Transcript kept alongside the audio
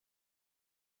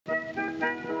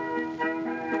Hello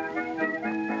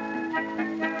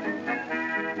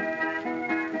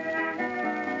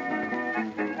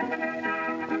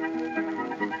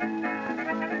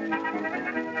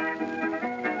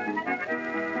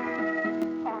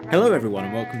everyone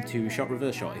and welcome to Shot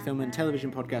Reverse Shot, a film and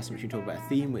television podcast in which we talk about a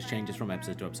theme which changes from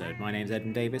episode to episode. My name's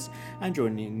Edwin Davis, and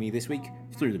joining me this week,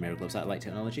 through the miracle of satellite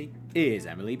technology, is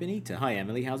Emily Benita. Hi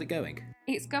Emily, how's it going?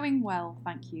 It's going well,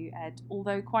 thank you, Ed,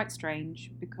 although quite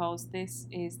strange, because this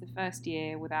is the first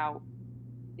year without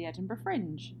the Edinburgh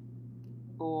Fringe,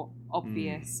 for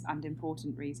obvious and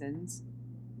important reasons,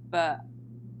 but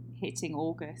hitting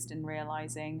August and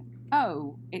realising,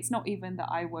 oh, it's not even that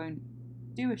I won't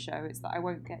do a show, it's that I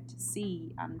won't get to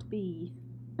see and be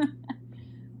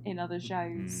in other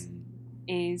shows,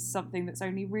 is something that's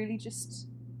only really just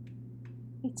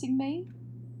hitting me.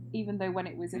 Even though when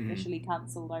it was officially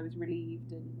cancelled, I was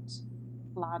relieved and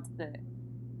glad that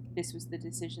this was the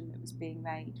decision that was being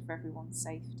made for everyone's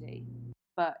safety.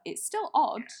 But it's still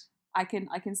odd. I can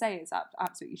say it's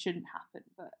absolutely shouldn't happen,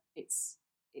 but it's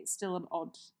still an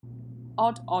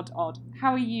odd.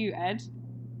 How are you, Ed?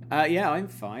 Yeah, I'm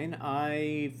fine.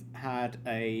 I've had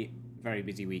a very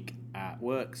busy week at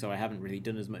work, so I haven't really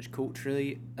done as much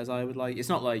culturally as I would like. It's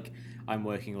not like I'm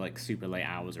working like super late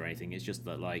hours or anything. It's just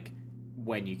that like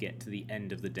when you get to the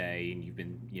end of the day and you've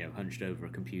been, hunched over a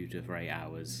computer for 8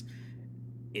 hours,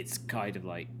 it's kind of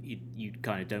like you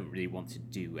kind of don't really want to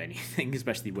do anything,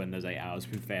 especially when those 8 hours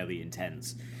have been fairly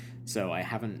intense. So I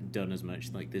haven't done as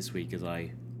much like this week as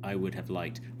I would have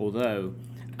liked. Although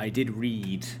I did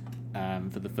read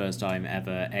for the first time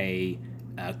ever a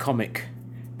comic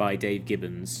by Dave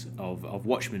Gibbons of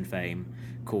Watchmen fame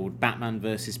called Batman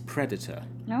vs. Predator,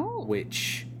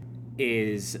 which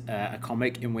is a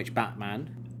comic in which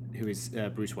Batman, who is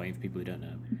Bruce Wayne for people who don't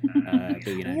know,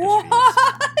 billionaire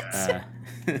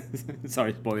industrialist,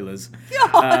 sorry, spoilers,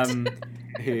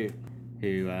 who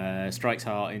strikes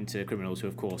heart into criminals who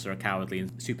of course are a cowardly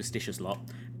and superstitious lot,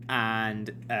 and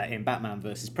in Batman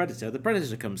vs. Predator, the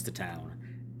Predator comes to town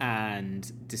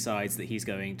and decides that he's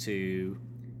going to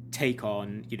take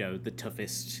on, the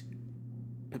toughest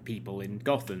people in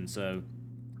Gotham. So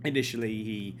initially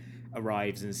he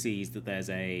arrives and sees that there's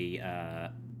a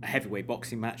heavyweight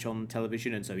boxing match on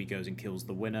television, and so he goes and kills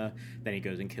the winner, then he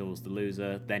goes and kills the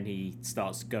loser, then he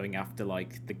starts going after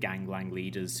like the gangland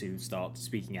leaders who start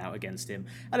speaking out against him,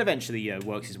 and eventually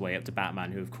works his way up to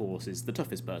Batman, who of course is the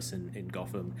toughest person in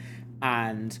Gotham.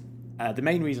 And the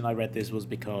main reason I read this was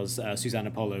because Suzanne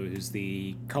Apollo, who's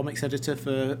the comics editor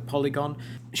for Polygon,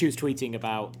 she was tweeting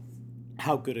about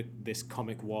how good this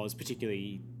comic was,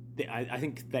 particularly I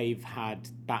think they've had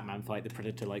Batman fight the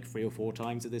Predator like 3 or 4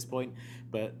 times at this point,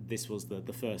 but this was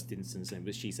the first instance,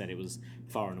 and she said it was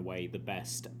far and away the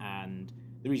best. And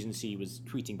the reason she was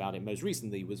tweeting about it most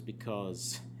recently was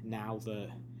because now that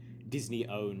Disney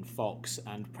own Fox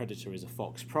and Predator is a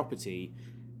Fox property,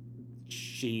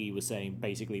 she was saying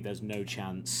basically there's no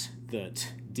chance that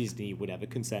Disney would ever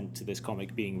consent to this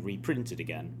comic being reprinted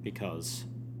again, because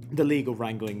the legal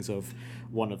wranglings of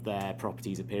one of their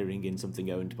properties appearing in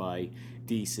something owned by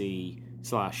DC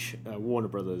 / Warner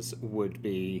Brothers would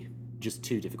be just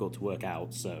too difficult to work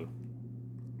out. So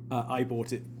I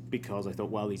bought it because I thought,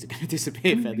 well, these are going to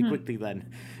disappear fairly quickly then,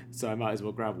 so I might as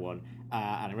well grab one.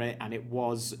 And I read it, and it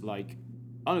was like,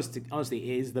 honestly,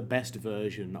 it is the best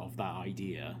version of that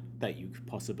idea that you could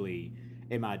possibly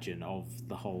imagine, of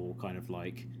the whole kind of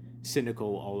like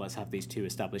cynical, oh, let's have these two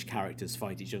established characters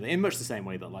fight each other, in much the same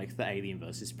way that like the Alien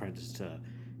vs. Predator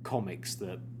comics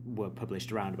that were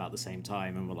published around about the same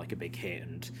time and were like a big hit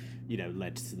and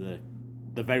led to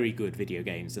the very good video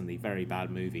games and the very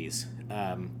bad movies,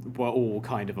 were all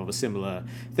kind of a similar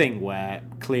thing, where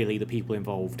clearly the people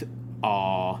involved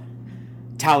are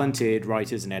talented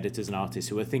writers and editors and artists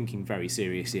who are thinking very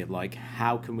seriously of like,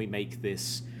 how can we make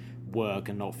this work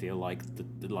and not feel like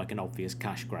like an obvious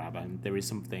cash grab. And there is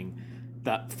something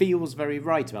that feels very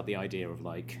right about the idea of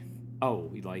like,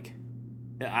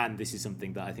 and this is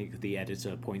something that I think the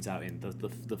editor points out in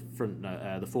the front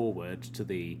the foreword to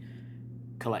the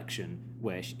collection,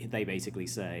 where they basically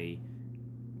say,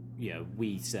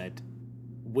 we said,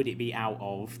 would it be out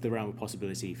of the realm of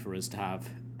possibility for us to have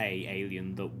a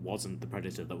alien that wasn't the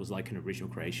Predator, that was like an original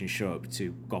creation, show up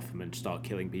to Gotham and start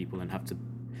killing people and have to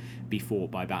be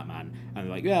fought by Batman? And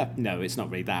they're like, yeah, no, it's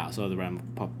not really that. So the realm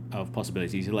of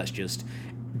possibilities, let's just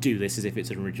do this as if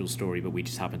it's an original story, but we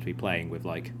just happen to be playing with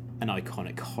like an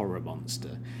iconic horror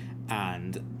monster.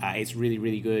 And it's really,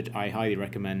 really good. I highly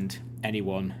recommend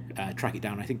anyone track it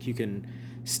down. I think you can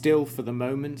still, for the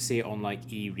moment, see it on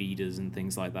like e-readers and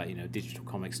things like that, digital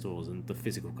comic stores, and the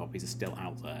physical copies are still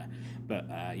out there. But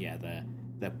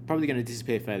they're probably going to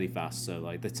disappear fairly fast. So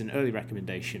like that's an early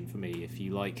recommendation for me if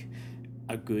you like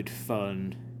a good,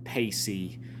 fun,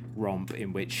 pacey romp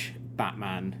in which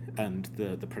Batman and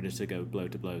the Predator go blow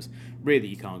to blows. Really,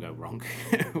 you can't go wrong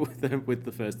with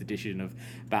the first edition of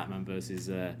Batman versus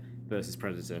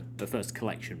Predator, the first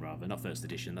collection rather, not first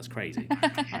edition. That's crazy.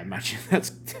 I imagine that's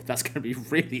going to be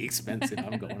really expensive. I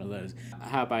haven't got one of those.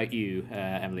 How about you,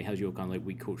 Emily? How's your kind of like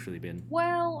week culturally been?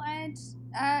 Well, Ed,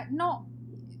 not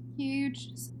huge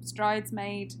strides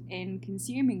made in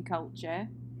consuming culture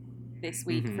this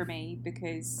week for me,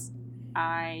 because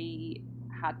I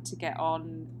had to get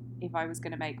on if I was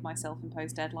going to make my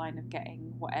self-imposed deadline of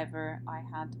getting whatever I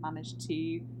had managed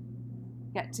to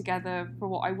get together for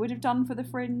what I would have done for the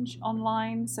Fringe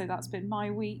online. So that's been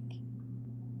my week,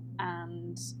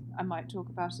 and I might talk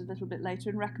about it a little bit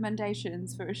later in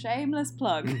recommendations for a shameless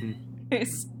plug.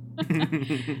 If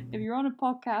you're on a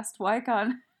podcast,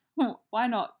 why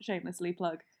not shamelessly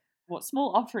plug what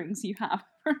small offerings you have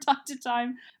from time to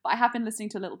time? But I have been listening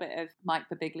to a little bit of Mike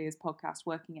Birbiglia's podcast,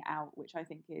 Working It Out, which I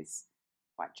think is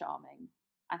quite charming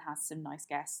and has some nice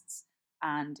guests.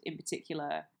 And in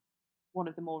particular, one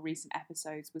of the more recent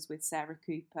episodes was with Sarah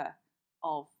Cooper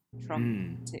of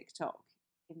Trump TikTok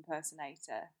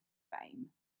impersonator fame.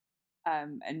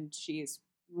 And she is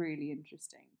really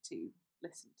interesting to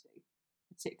listen to,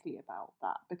 particularly about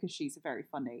that, because she's a very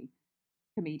funny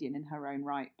comedian in her own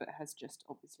right, but has just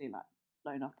obviously like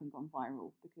blown up and gone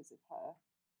viral because of her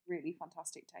really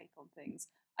fantastic take on things.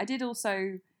 I did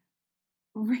also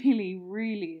really,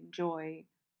 really enjoy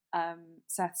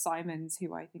Seth Simons,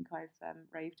 who I think I've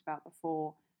raved about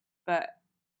before, but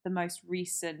the most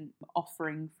recent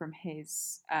offering from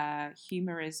his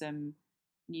humorism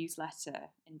newsletter,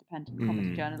 Independent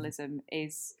Comedy Journalism,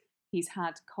 is he's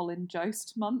had Colin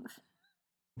Jost month,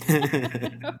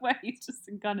 where he's just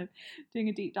kind of doing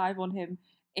a deep dive on him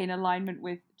in alignment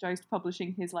with Jost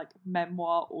publishing his like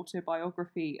memoir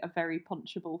autobiography, A Very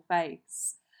Punchable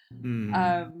Face.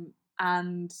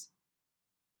 And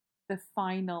the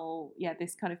final,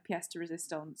 this kind of pièce de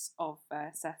résistance of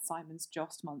Seth Simons'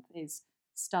 Jost month is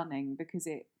stunning, because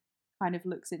it kind of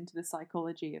looks into the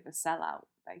psychology of a sellout,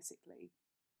 basically.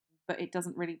 But it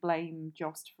doesn't really blame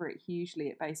Jost for it hugely.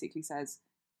 It basically says,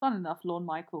 fun enough, Lorne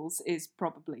Michaels is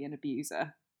probably an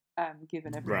abuser,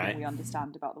 given everything we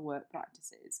understand about the work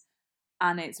practices.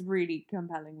 And it's really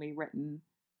compellingly written,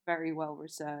 very well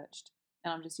researched.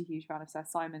 And I'm just a huge fan of Seth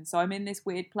Simons. So I'm in this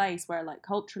weird place where, like,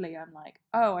 culturally, I'm like,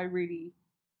 oh,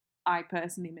 I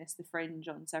personally miss the Fringe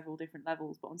on several different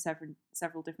levels, but on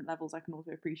several different levels, I can also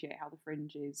appreciate how the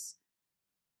Fringe is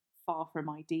far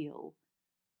from ideal.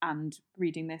 And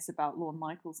reading this about Lorne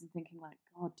Michaels and thinking, like,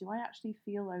 God, do I actually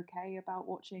feel okay about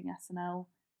watching SNL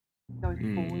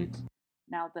going forward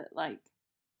now that, like,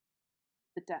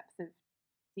 the depth of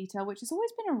detail, which has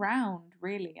always been around,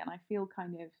 really, and I feel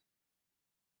kind of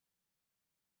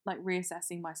like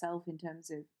reassessing myself in terms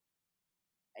of,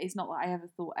 it's not that I ever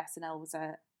thought SNL was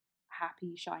a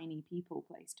happy, shiny people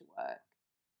place to work,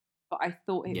 but I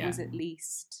thought it was at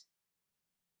least,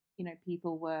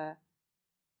 people were,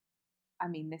 I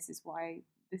mean, this is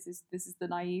the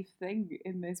naive thing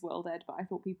in this world, Ed, but I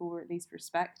thought people were at least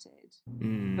respected.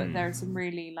 But there are some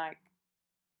really, like,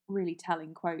 really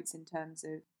telling quotes in terms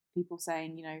of people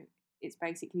saying, it's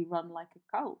basically run like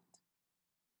a cult,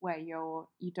 where you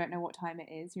don't know what time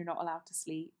it is, you're not allowed to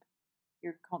sleep,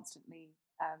 you're constantly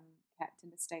kept in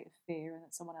a state of fear, and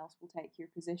that someone else will take your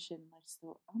position. I just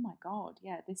thought, oh my God,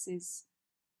 this is.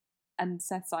 And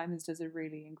Seth Simons does a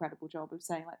really incredible job of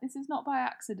saying, like, this is not by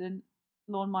accident.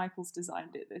 Lorne Michaels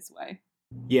designed it this way.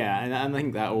 Yeah, and I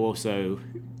think that also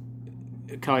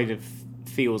kind of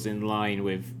feels in line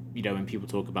with, when people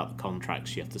talk about the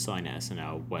contracts you have to sign at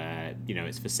SNL, where,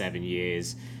 it's for 7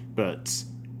 years, but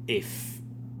if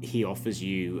he offers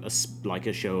you a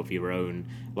show of your own,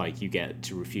 like, you get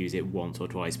to refuse it once or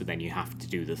twice, but then you have to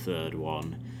do the third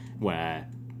one, where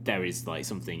there is, like,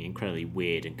 something incredibly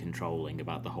weird and controlling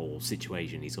about the whole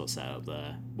situation he's got set up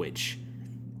there, which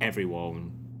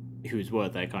everyone who's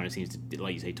worked there kind of seems to,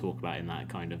 like you say, talk about in that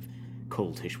kind of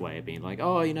cultish way of being like,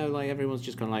 oh, like, everyone's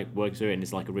just kind of like works through it, and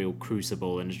it's like a real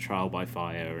crucible and a trial by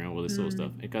fire and all this sort of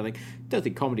stuff. I kind of don't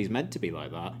think comedy's meant to be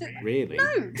like that, really.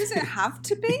 No, does it have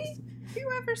to be?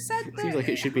 Whoever said that? Seems like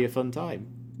it should be a fun time.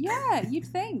 Yeah, you'd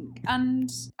think.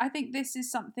 And I think this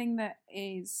is something that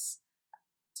is,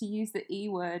 to use the E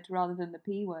word rather than the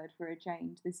P word for a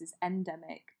change, this is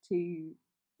endemic to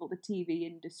the TV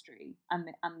industry and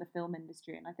the film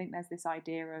industry. And I think there's this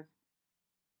idea of,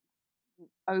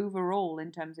 overall,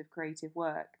 in terms of creative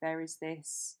work, there is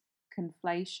this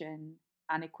conflation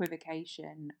and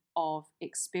equivocation of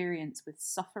experience with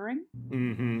suffering.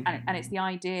 Mm-hmm. And it's the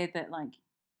idea that, like,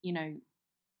 you know,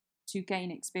 to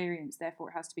gain experience, therefore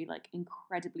it has to be like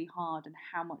incredibly hard and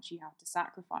how much you have to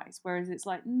sacrifice. Whereas it's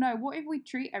like, no, what if we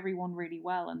treat everyone really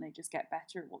well and they just get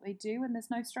better at what they do and there's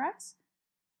no stress?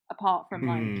 Apart from,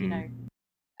 like, you know,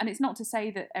 and it's not to say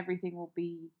that everything will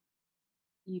be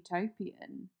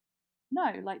utopian.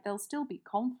 No, like, there'll still be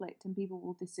conflict and people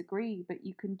will disagree, but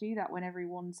you can do that when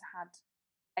everyone's had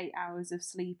 8 hours of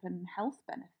sleep and health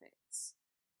benefits,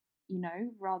 you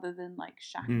know, rather than like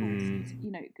shackles and,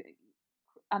 you know.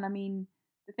 And I mean,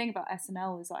 the thing about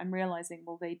SNL is that I'm realizing,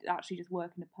 well, they actually just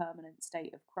work in a permanent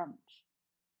state of crunch.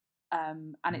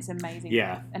 And it's amazing.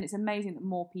 Yeah. And it's amazing that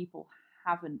more people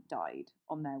haven't died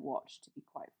on their watch, to be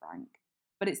quite frank.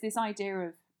 But it's this idea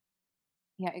of,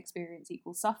 yeah, experience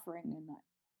equals suffering,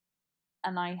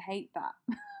 and I hate that.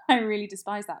 I really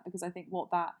despise that, because I think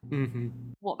what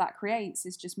that creates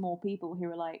is just more people who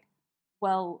are like,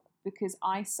 well, because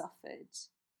I suffered,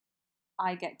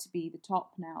 I get to be the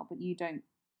top now, but you don't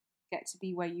get to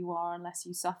be where you are unless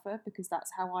you suffer, because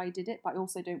that's how I did it. But I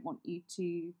also don't want you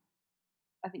to,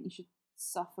 I think you should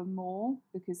suffer more,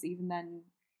 because even then,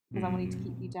 because I wanted to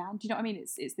keep you down. Do you know what I mean?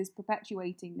 It's this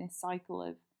perpetuating this cycle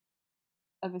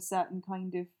of a certain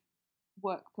kind of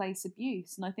workplace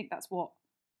abuse. And I think that's what,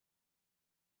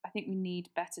 I think we need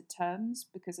better terms,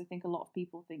 because I think a lot of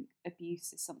people think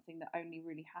abuse is something that only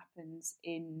really happens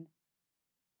in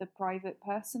the private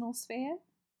personal sphere.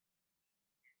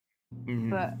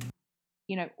 But,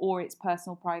 you know, or it's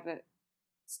personal private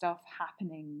stuff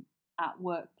happening at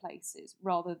workplaces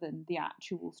rather than the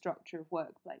actual structure of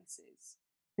workplaces,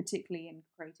 particularly in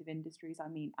creative industries, I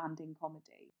mean, and in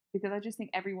comedy. Because I just think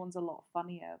everyone's a lot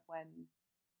funnier when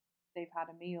they've had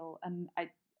a meal. And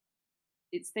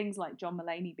it's things like John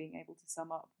Mulaney being able to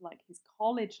sum up like his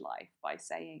college life by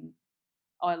saying,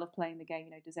 oh, I love playing the game,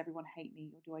 you know, does everyone hate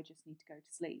me, or do I just need to go to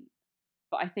sleep?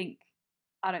 But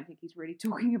I don't think he's really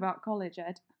talking about college,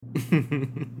 Ed.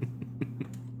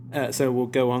 So we'll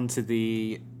go on to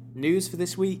the news for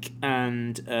this week,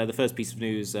 and the first piece of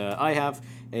news I have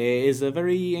is a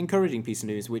very encouraging piece of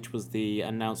news, which was the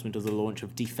announcement of the launch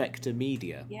of Defector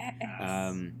Media. Yes.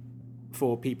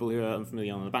 For people who are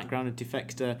unfamiliar on the background of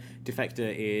Defector,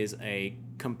 Defector is a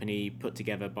company put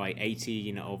together by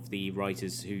 18 of the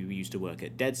writers who used to work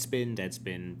at Deadspin.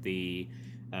 Deadspin, the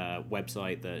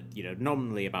website that, you know,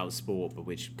 nominally about sport, but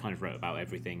which kind of wrote about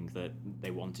everything that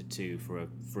they wanted to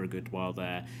for a good while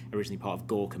there. Originally part of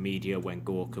Gawker Media, when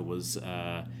Gawker was,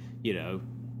 you know,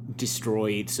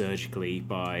 destroyed surgically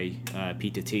by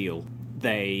Peter Thiel.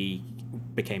 They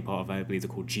became part of, I believe they're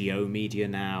called Geo Media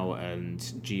now,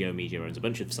 and Geo Media owns a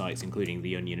bunch of sites, including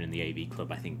The Onion and the AV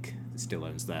Club, I think still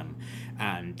owns them,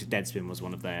 and Deadspin was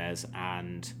one of theirs.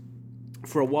 And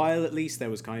for a while at least, there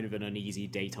was kind of an uneasy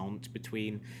détente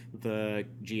between the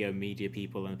Geo Media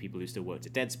people and the people who still worked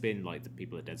at Deadspin. Like, the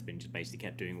people at Deadspin just basically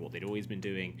kept doing what they'd always been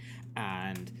doing,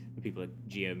 and the people at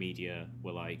Geo Media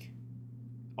were like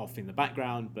off in the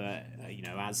background. But you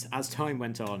know, as time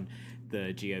went on,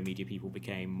 the Geo Media people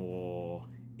became more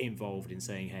involved in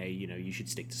saying, hey, you know, you should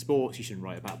stick to sports, you shouldn't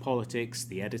write about politics.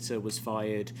 The editor was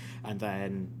fired, and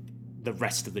then the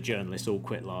rest of the journalists all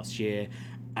quit last year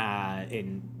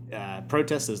in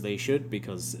protest, as they should,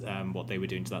 because what they were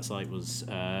doing to that site was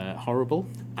horrible.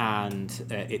 And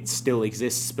it still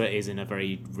exists, but is in a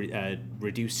very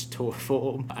reduced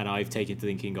form. And I've taken to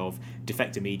thinking of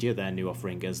Defector Media, their new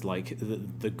offering, as like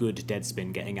the good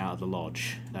Deadspin getting out of the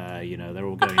lodge. You know, they're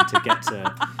all going to get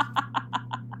to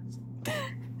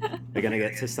they're going to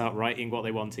get to start writing what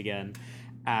they want again.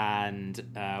 And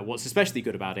what's especially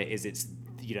good about it is it's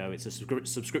a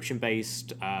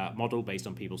subscription-based model based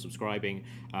on people subscribing.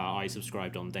 I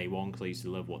subscribed on day one because I used to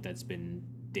love what Deadspin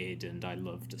did, and I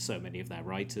loved so many of their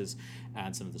writers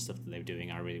and some of the stuff that they were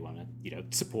doing. I really want to,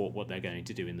 support what they're going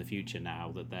to do in the future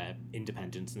now that they're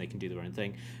independent and they can do their own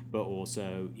thing. But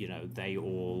also, they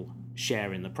all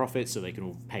share in the profits, so they can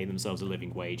all pay themselves a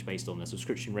living wage based on their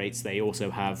subscription rates. They also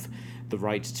have the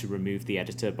right to remove the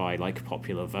editor by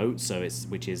popular vote,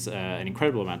 which is an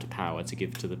incredible amount of power to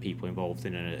give to the people involved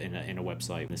in a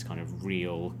website. This kind of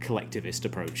real collectivist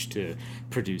approach to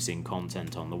producing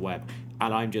content on the web,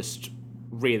 and I'm just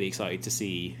really excited to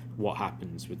see what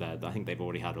happens with that. I think they've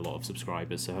already had a lot of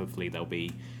subscribers, so hopefully they'll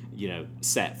be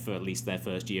set for at least their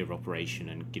first year of operation,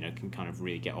 and can kind of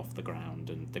really get off the ground.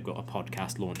 And they've got a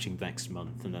podcast launching next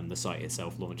month, and then the site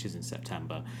itself launches in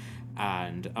September.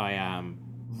 And I'm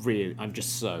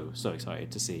just so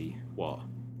excited to see what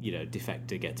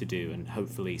Defector get to do, and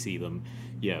hopefully see them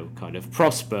kind of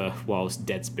prosper whilst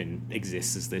Deadspin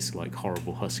exists as this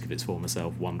horrible husk of its former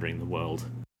self wandering the world.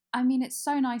 I mean, it's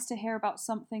so nice to hear about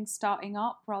something starting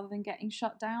up rather than getting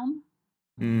shut down.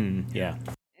 Yeah.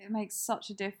 It makes such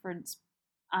a difference.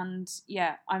 And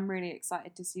yeah, I'm really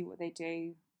excited to see what they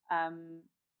do. Um,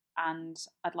 and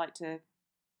I'd like to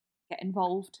get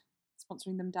involved,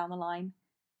 sponsoring them down the line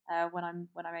when I'm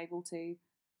able to.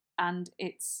 And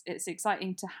it's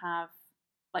exciting to have,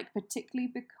 like,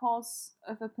 particularly because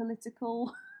of a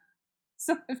political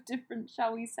sort of difference,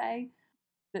 shall we say,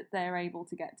 that they're able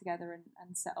to get together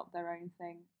and set up their own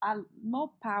thing.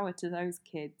 More power to those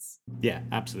kids. Yeah,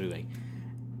 absolutely.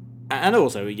 And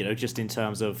also, just in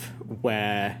terms of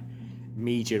where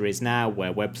media is now,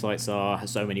 where websites are,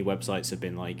 so many websites have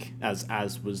been like,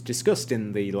 as was discussed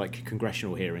in the like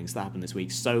congressional hearings that happened this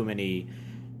week, so many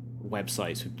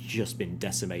websites have just been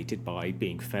decimated by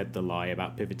being fed the lie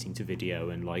about pivoting to video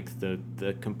and like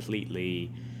the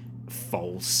completely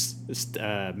false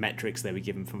metrics they were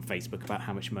given from Facebook about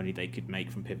how much money they could make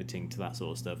from pivoting to that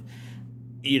sort of stuff.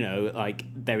 Like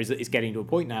it's getting to a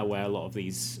point now where a lot of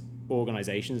these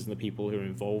organizations and the people who are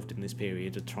involved in this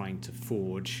period are trying to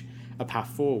forge a path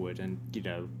forward, and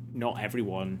not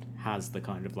everyone has the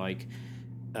kind of like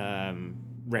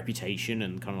reputation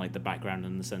and kind of like the background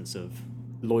and the sense of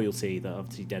loyalty that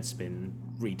obviously Deadspin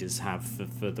readers have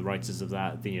for the writers of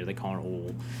that. They can't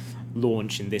all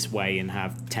launch in this way and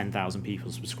have 10,000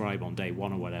 people subscribe on day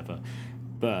one or whatever,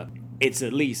 but it's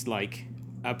at least like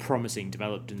a promising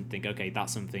development, and think, okay,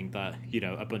 that's something that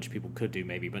a bunch of people could do.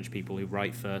 Maybe a bunch of people who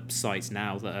write for sites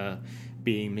now that are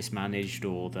being mismanaged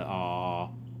or that are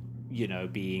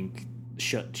being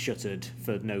shuttered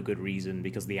for no good reason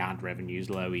because the ad revenue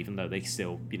is low, even though they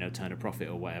still turn a profit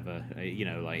or whatever.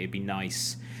 Like, it'd be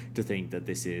nice to think that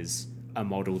this is a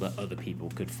model that other people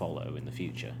could follow in the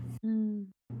future.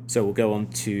 So we'll go on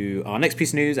to our next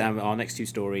piece of news, and our next two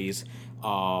stories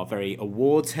are very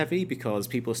awards heavy because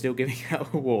people are still giving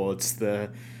out awards. The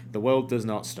world does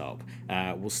not stop.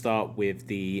 We'll start with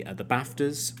the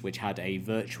BAFTAs, which had a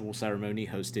virtual ceremony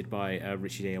hosted by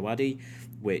Richard Ayoade,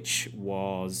 which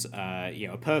was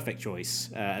a perfect choice,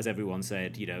 as everyone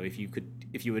said.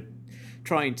 If you were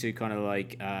trying to kind of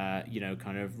like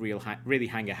kind of really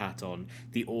hang a hat on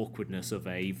the awkwardness of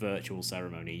a virtual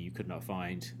ceremony, you could not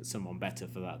find someone better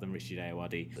for that than Richard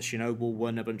Ayoade. Chernobyl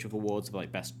won a bunch of awards for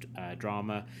like best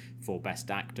drama, for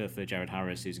best actor for Jared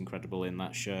Harris, who's incredible in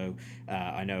that show.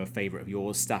 I know a favourite of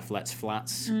yours, Staff Lets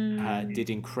Flats, did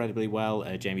incredibly well.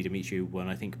 Jamie Demetriou won,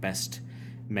 I think, best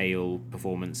male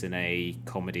performance in a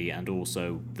comedy, and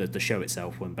also the show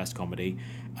itself won best comedy,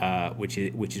 which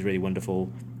is really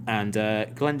wonderful. And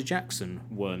Glenda Jackson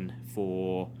won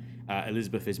for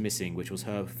Elizabeth is Missing, which was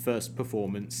her first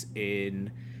performance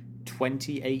in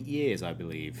 28 years, I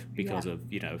believe, because of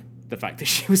the fact that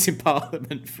she was in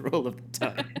Parliament for all of the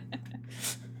time.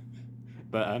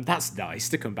 But that's nice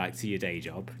to come back to your day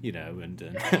job, and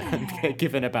get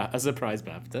given a surprise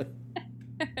BAFTA.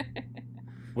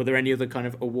 Were there any other kind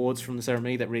of awards from the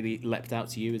ceremony that really leapt out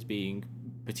to you as being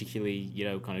particularly,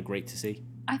 kind of great to see?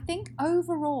 I think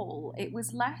overall it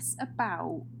was less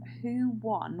about who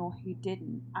won or who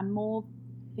didn't, and more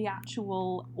the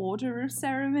actual order of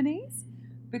ceremonies,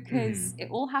 because it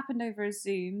all happened over a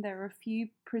Zoom. There were a few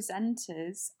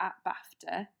presenters at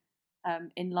BAFTA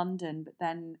in London, but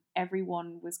then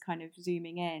everyone was kind of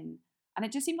zooming in, and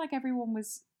it just seemed like everyone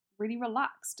was really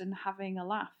relaxed and having a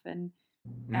laugh, and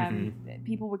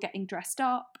people were getting dressed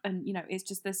up, and it's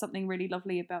just, there's something really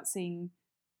lovely about seeing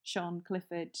Sian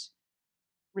Clifford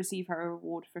receive her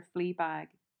award for Fleabag,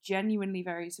 genuinely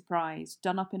very surprised,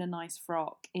 done up in a nice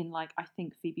frock in, like, I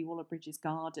think Phoebe Waller-Bridge's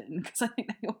garden, because I think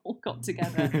they all got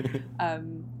together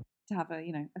to have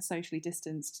a socially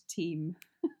distanced team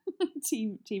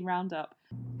roundup.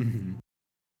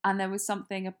 And there was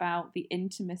something about the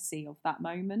intimacy of that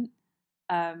moment,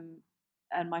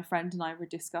 and my friend and I were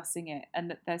discussing it,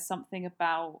 and that there's something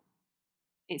about,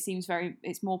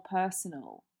 it's more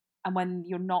personal. And when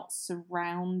you're not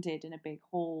surrounded in a big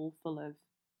hall full of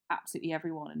absolutely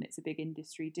everyone, and it's a big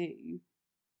industry do,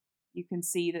 you can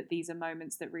see that these are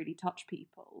moments that really touch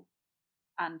people.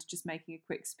 And just making a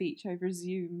quick speech over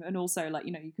Zoom, and also, like,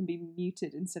 you can be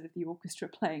muted instead of the orchestra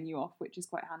playing you off, which is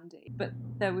quite handy. But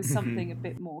there was something a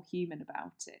bit more human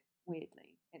about it,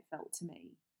 weirdly, it felt to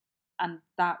me. And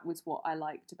that was what I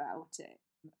liked about it.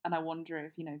 And I wonder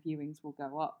if, viewings will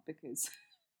go up because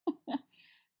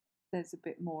there's a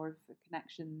bit more of a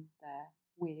connection there,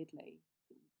 weirdly,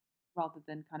 rather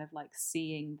than kind of like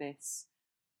seeing this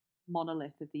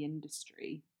monolith of the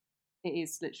industry. It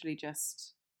is literally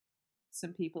just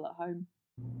some people at home.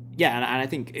 Yeah, and I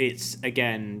think it's,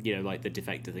 again, like the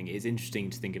Defector thing, it's interesting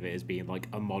to think of it as being like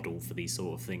a model for these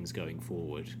sort of things going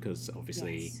forward, because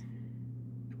obviously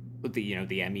the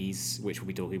Emmys, which we'll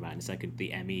be talking about in a second.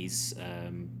 The Emmys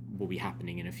will be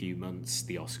happening in a few months.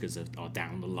 The Oscars are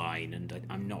down the line, and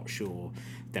I'm not sure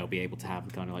they'll be able to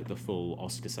have kind of like the full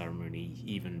Oscar ceremony,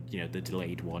 even the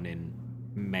delayed one in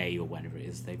May or whenever it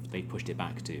is they pushed it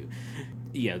back to.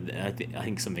 I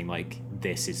think something like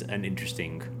this is an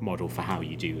interesting model for how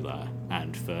you do that,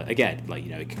 and for again,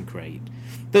 it can create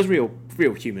those real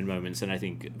human moments. And I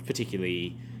think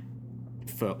particularly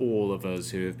for all of us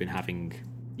who have been having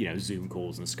Zoom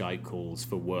calls and Skype calls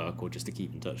for work or just to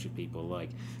keep in touch with people,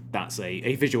 that's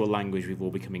a visual language we've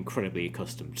all become incredibly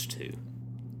accustomed to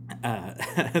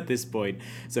at this point.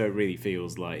 So it really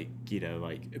feels like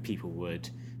people would,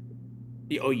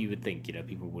 or you would think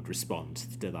people would respond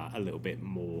to that a little bit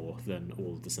more than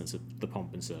all the sense of the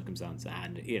pomp and circumstance.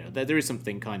 And there is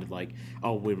something kind of like,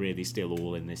 oh, we're really still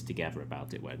all in this together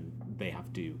about it, when they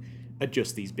have to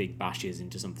adjust these big bashes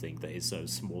into something that is so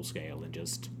small scale and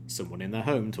just someone in their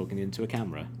home talking into a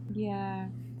camera. Yeah.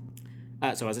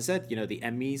 So as I said, the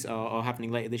Emmys are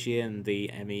happening later this year, and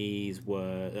the Emmys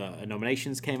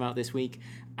nominations came out this week,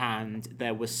 and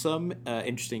there were some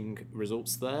interesting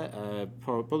results there.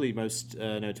 Probably most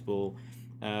notable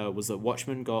was that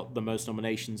Watchmen got the most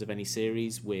nominations of any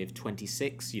series with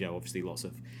 26. Obviously lots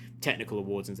of technical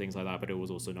awards and things like that, but it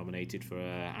was also nominated for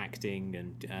acting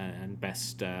and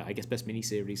best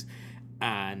miniseries,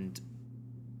 and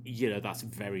that's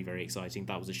very, very exciting.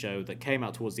 That was a show that came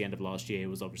out towards the end of last year. It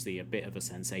was obviously a bit of a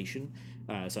sensation,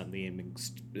 certainly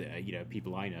amongst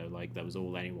people I know. That was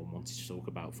all anyone wanted to talk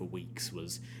about for weeks,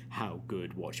 was how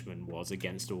good Watchmen was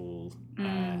against all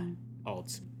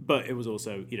odds. But it was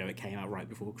also, it came out right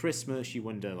before Christmas. You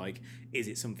wonder, is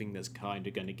it something that's kind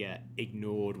of going to get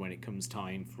ignored when it comes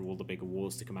time for all the big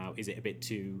awards to come out? Is it a bit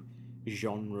too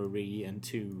genre-y and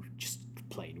too just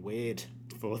plain weird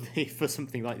for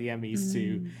something like the Emmys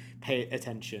to pay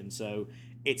attention? So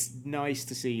it's nice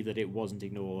to see that it wasn't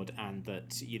ignored, and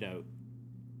that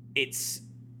its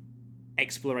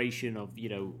exploration of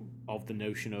of the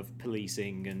notion of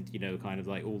policing and kind of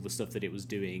like all the stuff that it was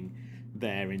doing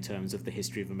there in terms of the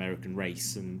history of American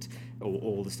race and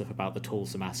all the stuff about the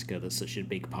Tulsa Massacre that's such a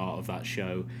big part of that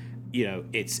show.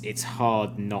 It's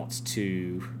hard not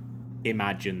to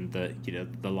imagine that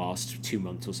the last 2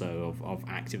 months or so of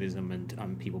activism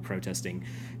and people protesting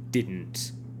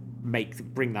didn't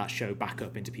bring that show back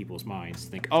up into people's minds.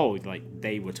 Think, oh,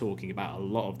 they were talking about a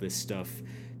lot of this stuff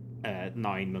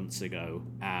 9 months ago,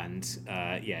 and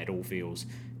it all feels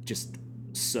just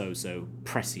so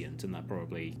prescient, and that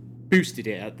probably boosted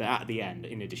it at the end,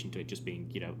 in addition to it just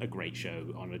being a great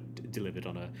show delivered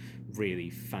on a really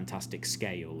fantastic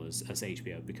scale as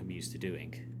HBO have become used to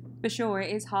doing. For sure, it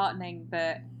is heartening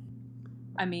that,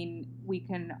 we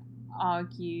can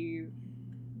argue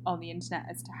on the internet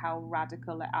as to how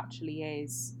radical it actually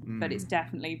is, but it's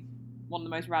definitely one of the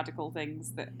most radical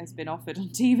things that has been offered on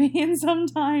TV in some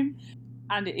time.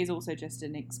 And it is also just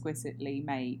an exquisitely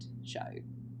made show.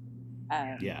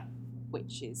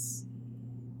 Which is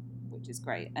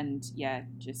great. And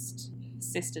just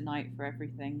sister night for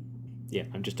everything. Yeah,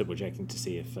 I'm just double checking to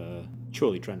see if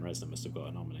surely Trent Reznor must have got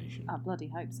a nomination. I bloody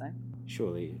hope so.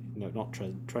 Surely, no, not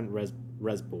Trent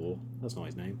Reznor. That's not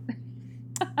his name.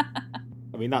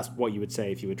 That's what you would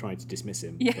say if you were trying to dismiss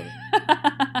him. Yeah.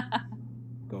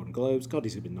 Golden Globes. God,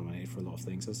 he's been nominated for a lot of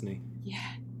things, hasn't he? Yeah.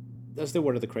 That's still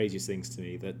one of the craziest things to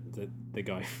me, that the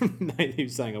guy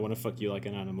who's saying "I want to fuck you like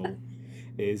an animal"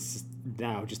 is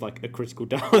now just like a critical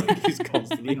darling who's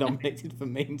constantly nominated for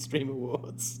mainstream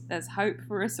awards. There's hope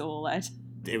for us all, Ed.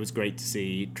 It was great to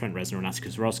see Trent Reznor and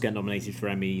Atticus Ross get nominated for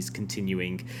Emmys,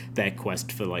 continuing their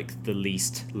quest for the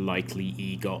least likely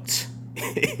EGOT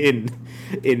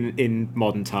in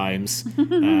modern times.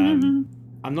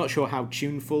 I'm not sure how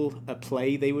tuneful a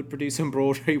play they would produce on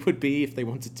Broadway would be if they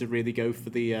wanted to really go for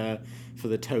the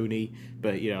Tony,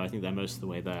 but I think they're most of the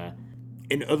way there.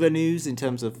 In other news, in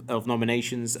terms of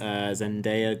nominations,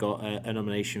 Zendaya got a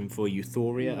nomination for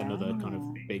Euphoria, another kind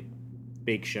of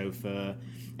big show for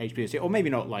HBO, or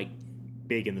maybe not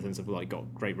big in the sense of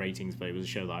got great ratings, but it was a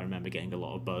show that I remember getting a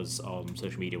lot of buzz on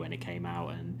social media when it came out.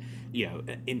 And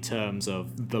in terms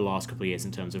of the last couple of years,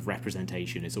 in terms of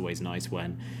representation, it's always nice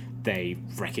when they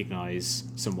recognize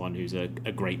someone who's a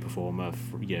great performer,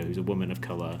 who's a woman of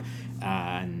color,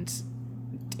 and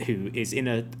who is in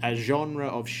a genre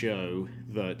of show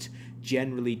that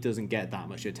generally doesn't get that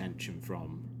much attention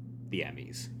from the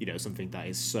Emmys. Something that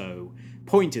is so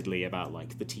pointedly about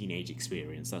the teenage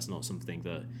experience. That's not something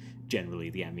that generally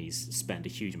the Emmys spend a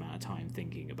huge amount of time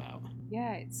thinking about.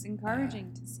 Yeah, it's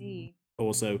encouraging to see.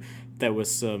 Also, there were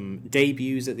some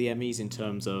debuts at the Emmys in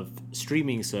terms of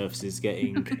streaming services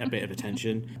getting a bit of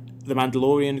attention. The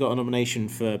Mandalorian got a nomination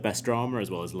for Best Drama, as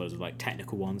well as loads of like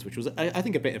technical ones, which was, I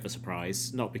think, a bit of a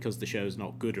surprise. Not because the show's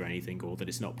not good or anything, or that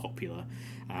it's not popular.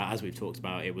 As we've talked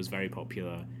about, it was very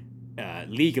popular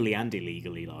legally and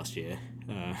illegally last year.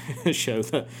 A show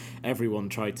that everyone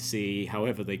tried to see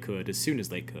however they could, as soon as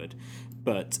they could.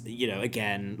 But,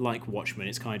 again, like Watchmen,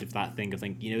 it's kind of that thing of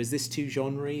thinking, is this too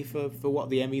genre for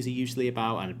what the Emmys are usually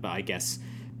about? But I guess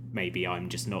maybe I'm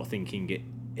just not thinking it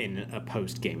in a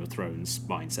post Game of Thrones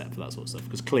mindset for that sort of stuff,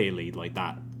 because clearly, like,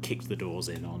 that kicked the doors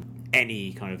in on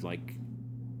any kind of like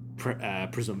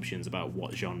presumptions about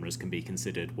what genres can be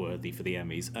considered worthy for the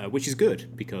Emmys, which is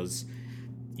good because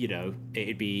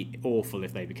it'd be awful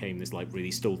if they became this like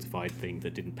really stultified thing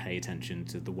that didn't pay attention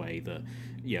to the way that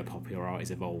popular art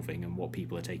is evolving and what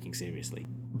people are taking seriously.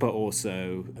 But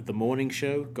also, The Morning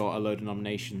Show got a load of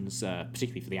nominations,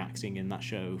 particularly for the acting in that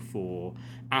show, for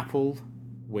Apple,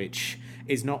 which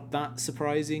is not that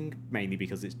surprising, mainly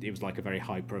because it was like a very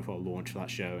high-profile launch for that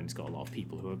show, and it's got a lot of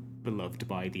people who are beloved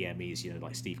by the Emmys,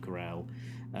 like Steve Carell,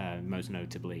 most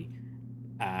notably.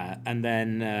 And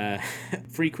then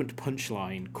Frequent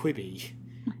Punchline, Quibi,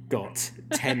 got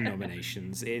 10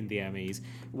 nominations in the Emmys,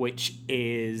 which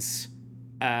is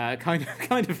kind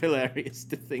of hilarious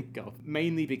to think of,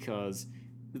 mainly because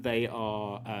they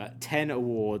are 10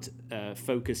 awards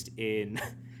focused in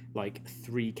like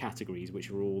 3 categories, which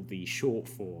are all the short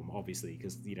form, obviously,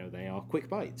 because they are quick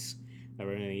bites. They're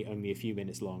only a few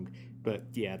minutes long. But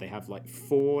yeah, they have like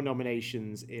 4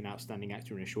 nominations in Outstanding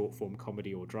Actor in a Short Form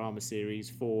Comedy or Drama Series,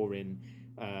 4 in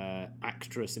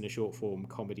Actress in a Short Form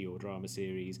Comedy or Drama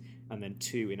Series, and then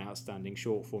 2 in Outstanding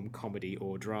Short Form Comedy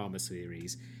or Drama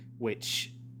Series,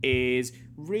 which is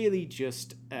really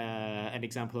just an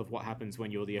example of what happens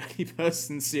when you're the only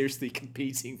person seriously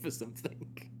competing for something.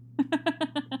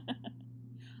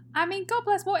 I mean, God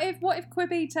bless. What if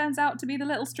Quibi turns out to be the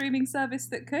little streaming service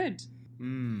that could?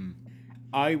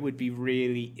 I would be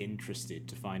really interested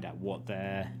to find out what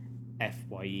their their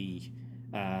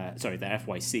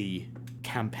FYC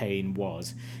campaign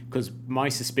was, because my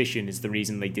suspicion is the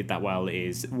reason they did that well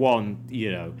is, one,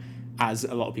 as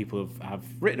a lot of people have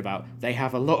written about, they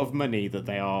have a lot of money that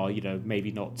they are,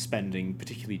 maybe not spending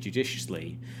particularly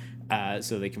judiciously.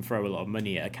 So they can throw a lot of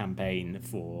money at a campaign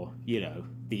for,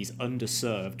 these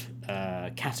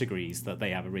underserved categories that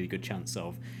they have a really good chance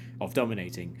of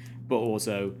dominating. But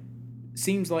also,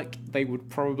 seems like they would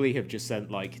probably have just sent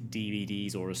like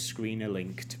DVDs or a screener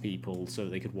link to people so that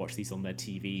they could watch these on their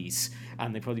TVs.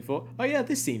 And they probably thought, oh yeah,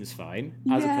 this seems fine.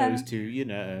 As opposed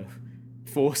to,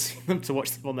 forcing them to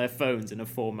watch them on their phones in a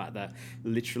format that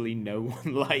literally no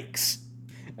one likes.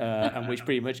 And which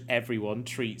pretty much everyone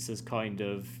treats as kind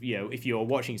of, if you're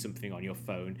watching something on your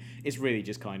phone, it's really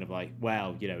just kind of like,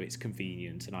 well, it's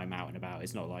convenient and I'm out and about.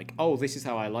 It's not like, oh, this is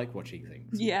how I like watching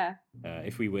things. Yeah.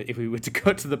 If we were to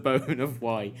cut to the bone of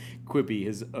why Quibi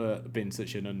has been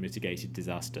such an unmitigated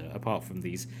disaster, apart from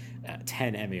these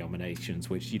 10 Emmy nominations,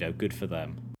 which, good for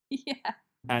them. Yeah.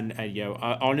 And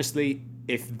honestly,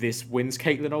 if this wins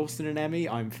Caitlin Olsen an Emmy,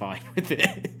 I'm fine with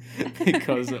it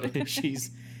because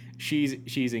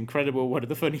she's incredible, one of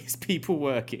the funniest people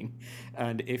working.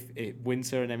 And if it wins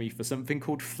her an Emmy for something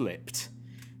called Flipped,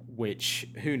 which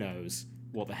who knows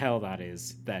what the hell that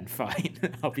is, then fine.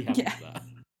 I'll be happy with that.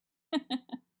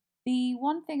 The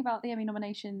one thing about the Emmy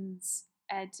nominations,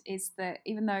 Ed, is that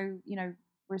even though,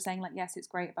 we're saying like, yes, it's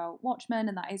great about Watchmen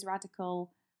and that is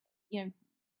radical,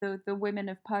 the women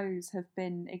of Pose have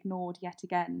been ignored yet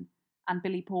again. And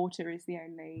Billy Porter is the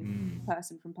only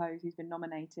person from Pose who's been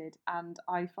nominated. And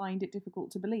I find it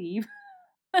difficult to believe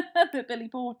that Billy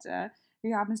Porter,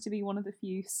 who happens to be one of the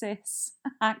few cis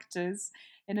actors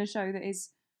in a show that is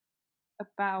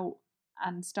about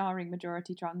and starring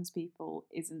majority trans people,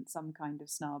 isn't some kind of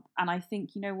snub. And I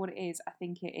think, what it is? I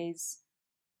think it is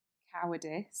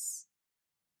cowardice,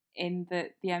 in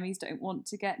that the Emmys don't want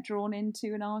to get drawn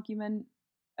into an argument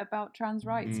about trans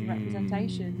rights and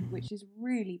representation, which is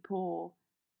really poor,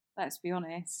 let's be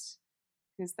honest,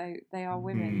 because they are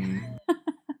women.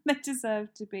 They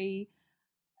deserve to be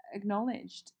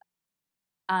acknowledged.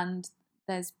 And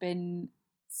there's been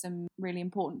some really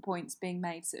important points being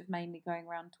made, sort of mainly going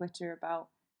around Twitter, about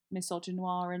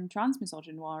misogynoir and trans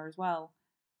misogynoir as well,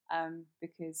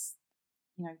 because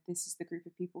this is the group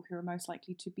of people who are most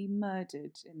likely to be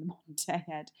murdered in the modern day,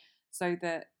 Ed. So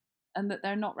that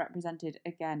they're not represented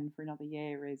again for another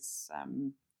year is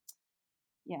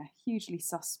hugely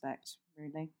suspect,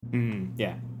 really.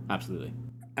 Yeah, absolutely.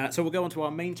 So we'll go on to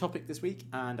our main topic this week,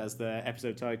 and as the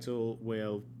episode title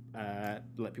will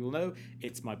let people know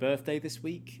it's my birthday this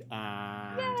week,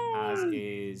 and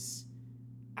Yay!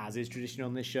 as is tradition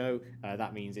on this show,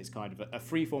 that means it's kind of a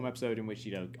free-form episode in which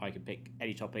I can pick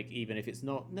any topic, even if it's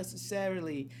not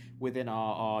necessarily within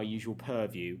our usual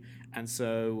purview. And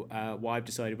so, what I've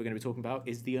decided we're going to be talking about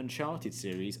is the Uncharted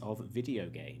series of video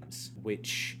games,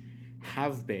 which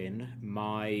have been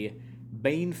my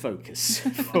main focus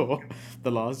for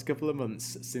the last couple of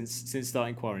months since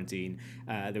starting quarantine.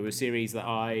 There were a series that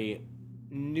I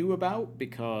knew about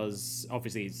because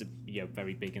obviously it's a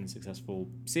very big and successful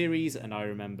series, and I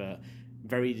remember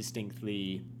very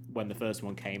distinctly when the first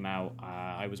one came out.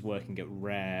 I was working at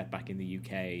Rare back in the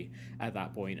UK at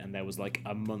that point, and there was like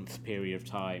a month period of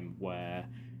time where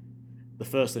the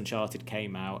first Uncharted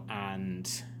came out, and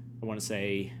I want to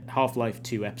say Half-Life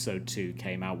 2 Episode 2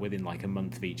 came out within like a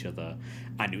month of each other,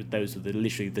 and those were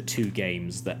literally the two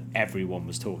games that everyone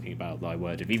was talking about that I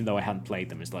word of. Even though I hadn't played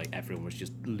them, it's like everyone was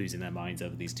just losing their minds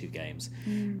over these two games.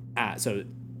 So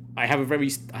I've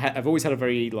always had a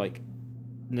very like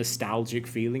nostalgic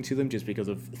feeling to them, just because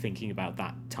of thinking about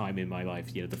that time in my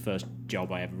life. The first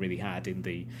job I ever really had in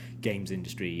the games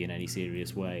industry in any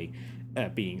serious way,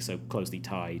 being so closely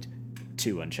tied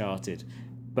to Uncharted.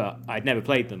 But I'd never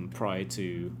played them prior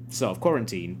to the start of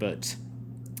quarantine. But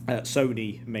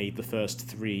Sony made the first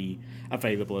three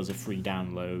available as a free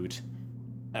download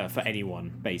for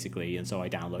anyone, basically. And so I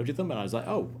downloaded them, and I was like,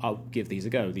 oh, I'll give these a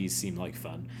go. These seem like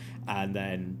fun. And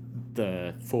then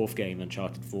the fourth game,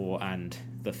 Uncharted 4, and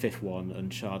the fifth one,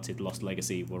 Uncharted Lost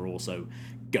Legacy, were also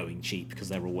going cheap because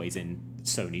they're always in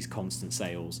Sony's constant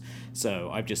sales. So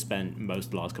I've just spent most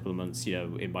of the last couple of months,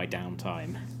 in my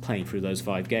downtime playing through those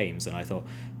 5 games, and I thought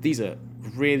these are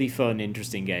really fun,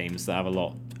 interesting games that have a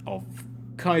lot of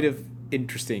kind of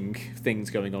interesting things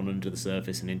going on under the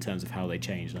surface and in terms of how they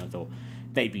change. And I thought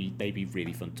they'd be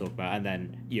really fun to talk about. And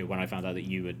then when I found out that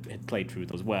you had played through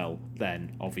them as well,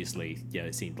 then obviously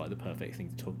it seemed like the perfect thing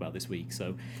to talk about this week.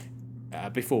 So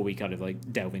before we kind of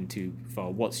like delve into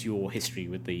far, what's your history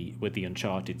with the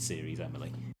Uncharted series,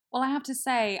 Emily? Well, I have to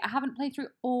say, I haven't played through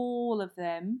all of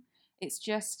them. It's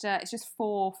just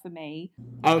 4 for me.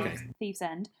 Okay. Thieves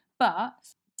End.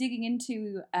 But digging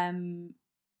into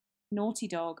Naughty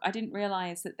Dog, I didn't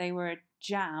realise that they were a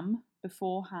jam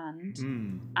beforehand,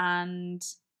 and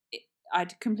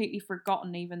I'd completely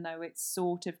forgotten, even though it's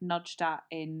sort of nudged at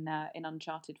in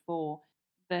Uncharted 4,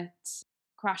 that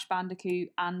Crash Bandicoot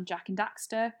and Jak and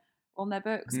Daxter were on their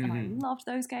books, and I loved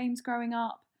those games growing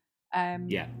up.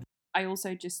 Yeah. I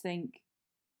also just think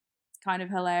it's kind of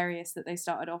hilarious that they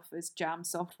started off as Jam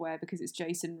Software because it's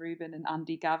Jason Rubin and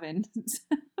Andy Gavin.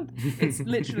 It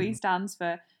literally stands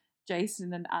for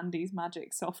Jason and Andy's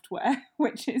Magic Software,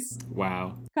 which is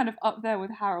Wow. kind of up there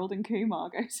with Harold and Kumar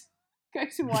go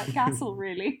to White Castle,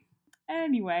 really.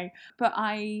 Anyway, but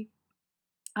I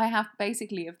have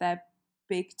basically, of their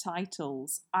big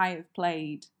titles, I have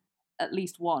played at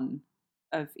least one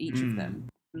of each of them.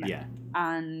 Yeah.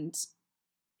 And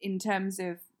in terms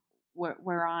of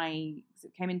where I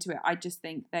came into it, I just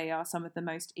think they are some of the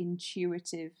most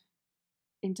intuitive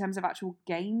in terms of actual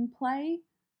gameplay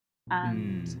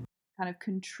and kind of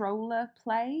controller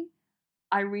play.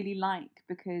 I really like,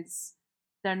 because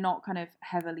they're not kind of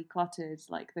heavily cluttered.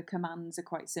 Like, the commands are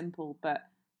quite simple, but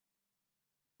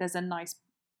there's a nice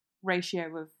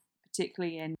ratio of,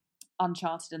 particularly in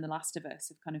Uncharted and The Last of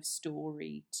Us, of kind of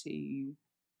story to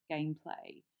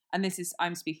gameplay. And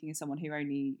I'm speaking as someone who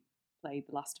only played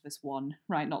The Last of Us 1,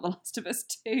 right? Not The Last of Us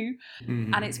 2.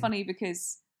 And it's funny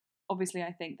because obviously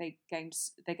I think they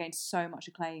gained so much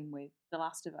acclaim with The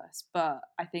Last of Us, but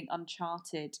I think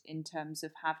Uncharted, in terms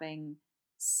of having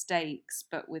stakes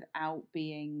but without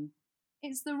being,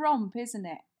 it's the romp, isn't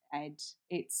it, Ed?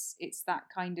 It's that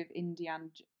kind of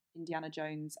Indiana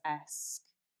Jones-esque.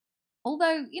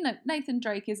 Although, Nathan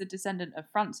Drake is a descendant of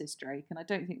Francis Drake, and I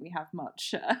don't think we have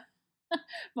much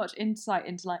much insight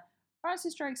into, like,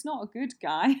 Francis Drake's not a good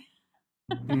guy.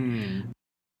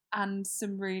 And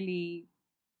some really,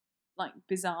 like,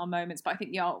 bizarre moments, but I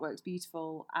think the artwork's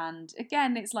beautiful. And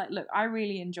again, it's like, look, I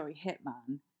really enjoy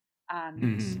Hitman,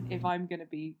 and if I'm going to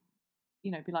be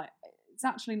like, it's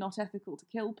actually not ethical to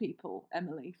kill people,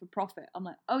 Emily, for profit, I'm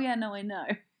like, oh yeah, no, I know.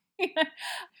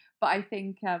 But I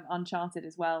think Uncharted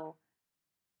as well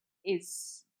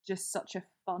is just such a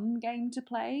fun game to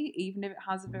play, even if it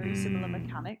has a very similar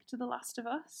mechanic to The Last of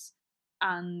Us,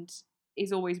 and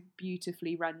is always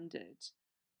beautifully rendered,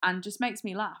 and just makes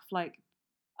me laugh. Like,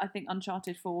 I think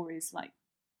Uncharted 4 is, like,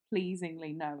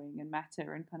 pleasingly knowing and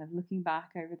meta, and kind of looking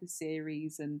back over the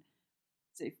series and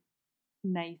sort of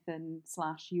Nathan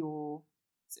 / your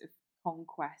sort of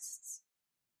conquests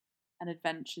and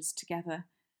adventures together.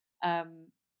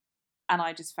 and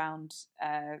I just found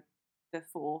the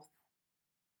fourth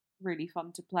really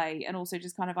fun to play, and also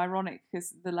just kind of ironic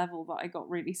because the level that I got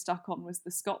really stuck on was the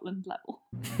Scotland level.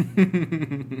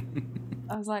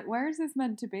 I was like, where is this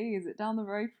meant to be? Is it down the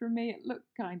road from me? It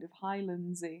looked kind of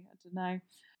Highlandsy. I don't know.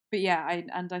 But yeah,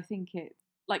 I think it,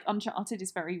 like, Uncharted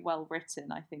is very well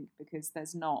written, I think, because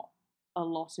there's not a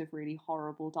lot of really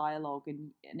horrible dialogue,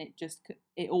 and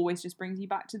it always just brings you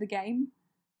back to the game.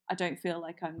 I don't feel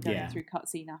like I'm going through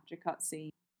cutscene after cutscene.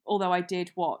 Although I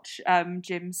did watch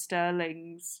Jim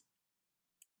Sterling's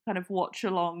kind of watch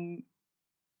along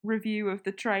review of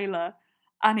the trailer,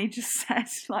 and he just said,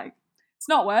 like, it's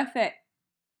not worth it.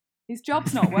 His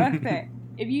job's not worth it.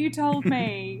 If you told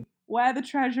me where the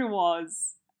treasure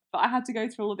was, but I had to go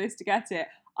through all of this to get it,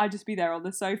 I'd just be there on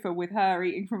the sofa with her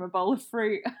eating from a bowl of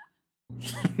fruit.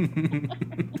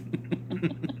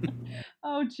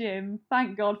 Oh, Jim,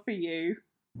 thank God for you.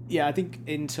 Yeah, I think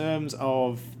in terms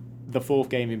of the fourth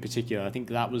game in particular, I think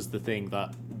that was the thing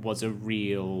that was a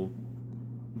real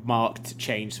marked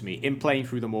change for me in playing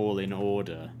through them all in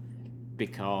order,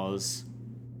 because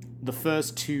the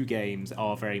first two games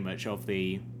are very much of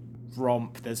the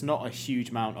romp. There's not a huge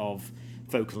amount of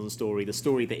focus on the story. The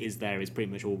story that is there is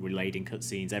pretty much all relayed in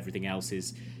cutscenes. Everything else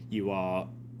is you are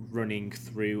running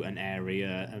through an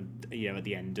area, and at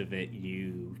the end of it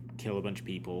you kill a bunch of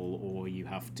people, or you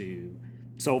have to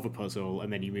solve a puzzle,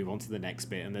 and then you move on to the next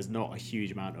bit. And there's not a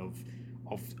huge amount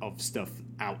of stuff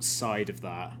outside of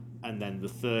that. And then the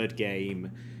third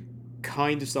game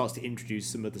kind of starts to introduce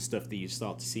some of the stuff that you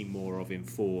start to see more of in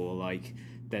 4. Like,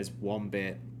 there's one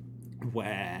bit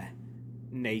where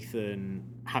Nathan,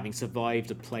 having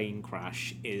survived a plane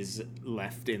crash, is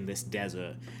left in this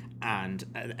desert, and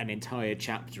an entire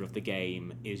chapter of the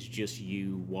game is just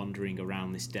you wandering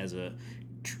around this desert,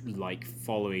 like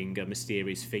following a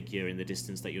mysterious figure in the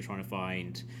distance that you're trying to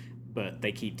find, but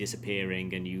they keep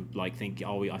disappearing, and you like think,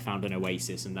 oh, I found an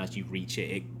oasis, and as you reach it,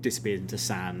 it disappears into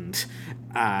sand,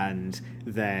 and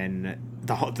then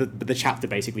the chapter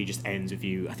basically just ends with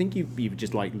you. I think you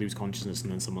just like lose consciousness,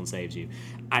 and then someone saves you,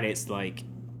 and it's like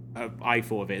I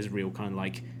thought of it as real kind of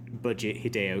like budget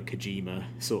Hideo Kojima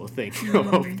sort of thing,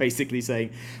 of basically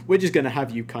saying, we're just going to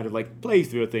have you kind of like play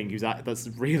through a thing that's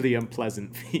really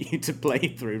unpleasant for you to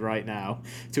play through right now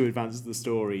to advance the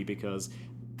story, because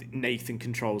Nathan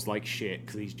controls like shit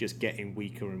because he's just getting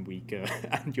weaker and weaker,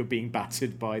 and you're being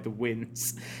battered by the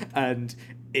winds. And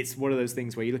it's one of those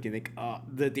things where you look and think,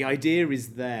 the idea is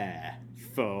there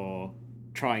for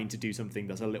trying to do something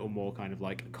that's a little more kind of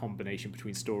like a combination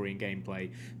between story and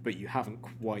gameplay, but you haven't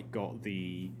quite got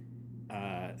the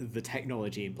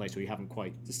technology in place, or you haven't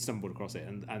quite stumbled across it.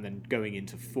 And then going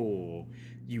into 4,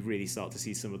 you really start to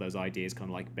see some of those ideas kind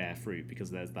of like bear fruit, because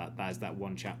there's that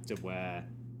one chapter where,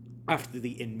 after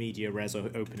the in media res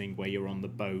opening where you're on the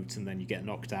boat and then you get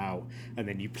knocked out, and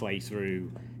then you play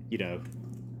through,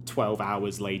 12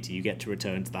 hours later you get to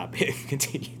return to that bit and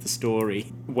continue the story,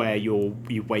 where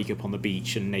you wake up on the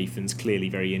beach and Nathan's clearly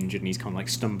very injured and he's kind of like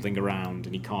stumbling around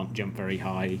and he can't jump very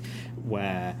high,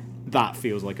 where that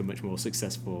feels like a much more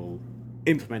successful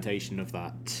implementation of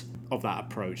that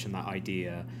approach and that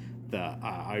idea that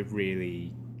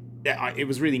it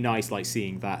was really nice, like,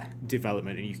 seeing that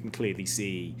development, and you can clearly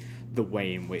see the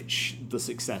way in which the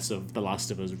success of The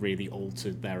Last of Us really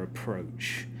altered their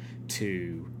approach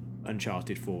to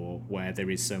Uncharted 4, where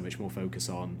there is so much more focus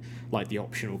on like the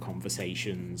optional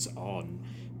conversations, on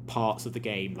parts of the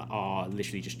game that are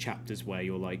literally just chapters where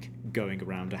you're like going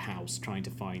around a house trying to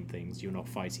find things. You're not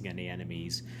fighting any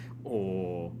enemies,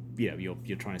 or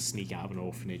you're trying to sneak out of an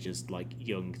orphanage as like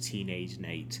young teenage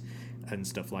Nate and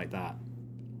stuff like that,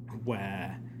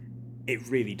 where it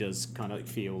really does kind of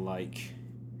feel like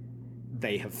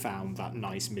they have found that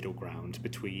nice middle ground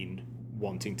between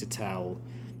wanting to tell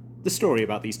the story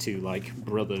about these two like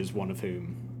brothers, one of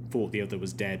whom thought the other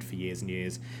was dead for years and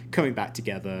years, coming back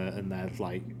together, and they're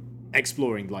like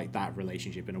exploring like that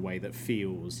relationship in a way that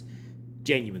feels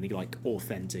genuinely like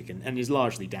authentic, and is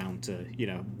largely down to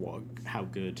how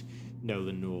good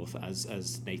Nolan North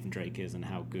as Nathan Drake is, and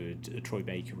how good Troy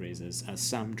Baker is as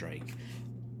Sam Drake.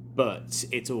 But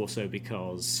it's also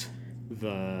because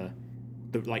the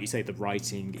like you say, the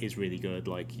writing is really good.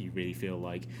 Like, you really feel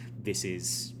like this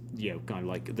is kind of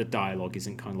like the dialogue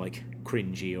isn't kind of like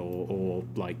cringy or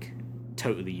like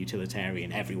totally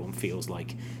utilitarian. Everyone feels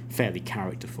like fairly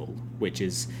characterful, which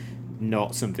is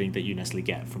not something that you necessarily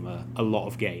get from a lot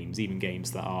of games. Even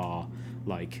games that are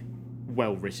like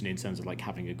well written in terms of like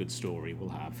having a good story will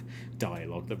have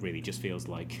dialogue that really just feels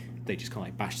like they just kind of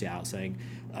like bashed it out, saying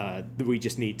we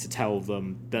just need to tell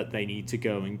them that they need to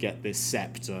go and get this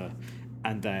scepter,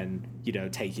 and then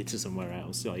take it to somewhere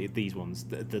else. Like these ones,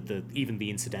 the even the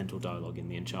incidental dialogue in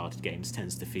the Uncharted games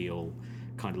tends to feel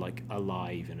kind of like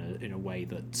alive in a way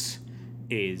that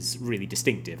is really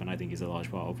distinctive, and I think is a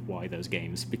large part of why those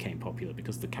games became popular,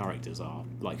 because the characters are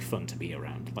like fun to be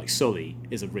around. Like Sully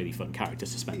is a really fun character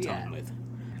to spend time with.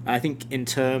 I think in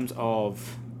terms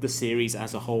of the series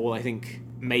as a whole, I think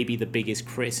maybe the biggest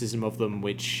criticism of them,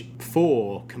 which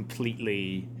 4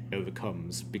 completely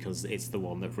overcomes because it's the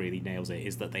one that really nails it,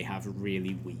 is that they have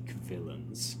really weak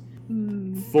villains.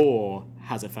 4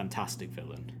 has a fantastic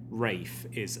villain. Rafe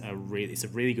is it's a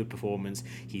really good performance.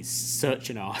 He's such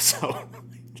an arsehole.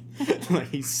 Like,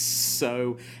 he's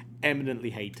so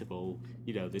eminently hateable.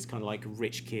 This kind of like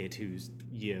rich kid who's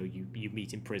you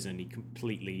meet in prison. He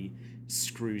completely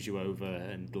screws you over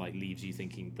and like leaves you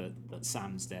thinking that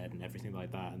Sam's dead and everything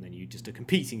like that, and then you just are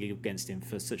competing against him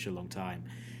for such a long time.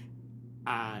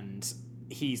 And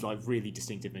he's like really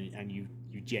distinctive, and you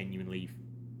genuinely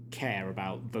care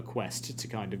about the quest to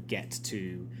kind of get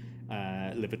to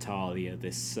Libertalia,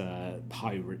 this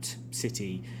pirate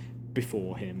city,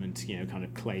 before him, and kind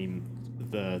of claim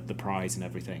the prize and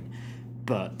everything.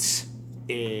 But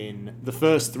in the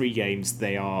first 3 games,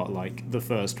 they are like the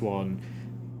first one.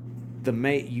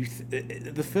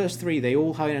 The first 3, they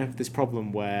all have this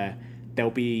problem where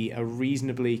there'll be a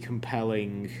reasonably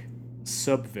compelling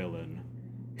sub-villain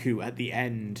who at the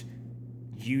end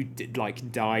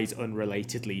dies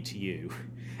unrelatedly to you,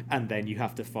 and then you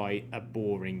have to fight a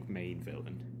boring main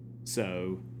villain.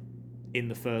 So in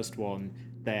the first one,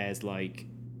 there's like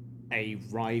a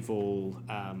rival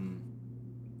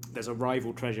there's a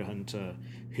rival treasure hunter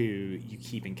who you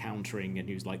keep encountering, and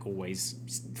who's like always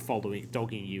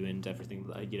dogging you and everything.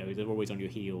 They're always on your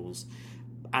heels,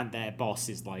 and their boss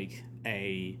is like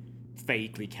a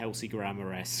vaguely Kelsey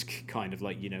Grammer-esque kind of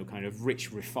like kind of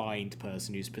rich, refined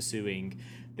person who's pursuing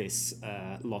this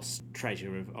lost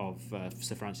treasure of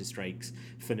Sir Francis Drake's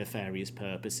for nefarious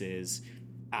purposes.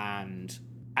 And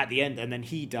at the end, and then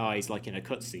he dies like in a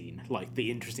cutscene, like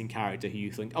the interesting character who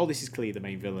you think, oh, this is clearly the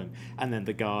main villain, and then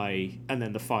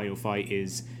the final fight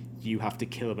is you have to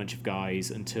kill a bunch of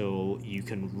guys until you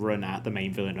can run at the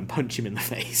main villain and punch him in the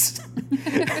face.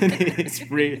 And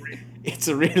it's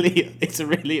a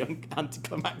really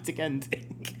anticlimactic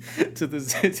ending to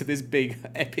this big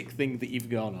epic thing that you've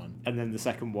gone on. And then the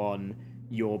second one,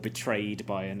 you're betrayed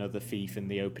by another thief in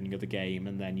the opening of the game,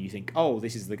 and then you think, oh,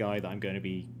 this is the guy that I'm going to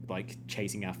be like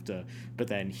chasing after, but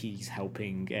then he's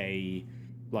helping a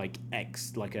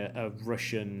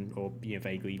Russian or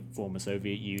vaguely former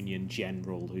Soviet Union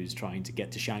general who's trying to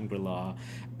get to Shangri-La,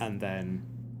 and then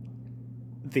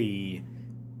the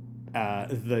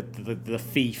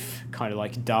thief kind of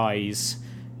like dies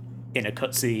in a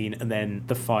cutscene, and then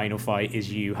the final fight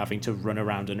is you having to run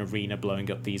around an arena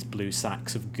blowing up these blue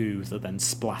sacks of goo that then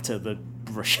splatter the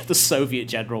Soviet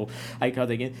general. I kind of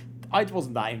thinking, I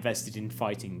wasn't that invested in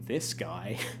fighting this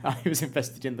guy. I was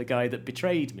invested in the guy that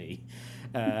betrayed me.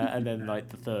 And then like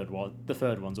the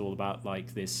third one's all about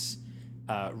like this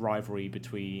rivalry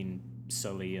between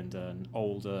Sully and an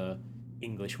older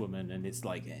English woman, and it's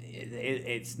like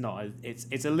it's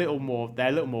a little more, they're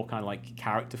a little more kind of like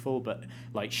characterful, but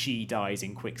like she dies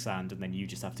in quicksand, and then you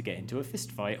just have to get into a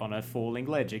fist fight on a falling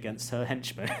ledge against her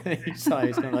henchman. So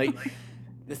it's kind of like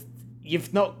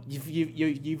you've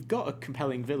got a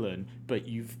compelling villain, but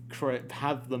you've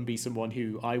had them be someone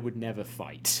who I would never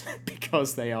fight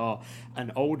because they are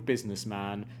an old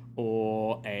businessman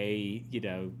or an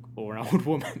old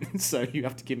woman. So you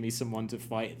have to give me someone to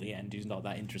fight at the end who's not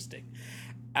that interesting.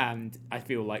 And I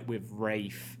feel like with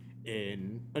Rafe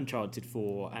in Uncharted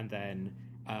 4, and then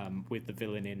with the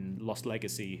villain in Lost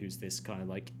Legacy, who's this kind of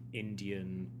like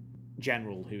Indian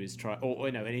general who is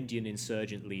an Indian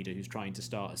insurgent leader who's trying to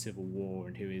start a civil war,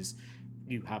 and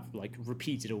you have like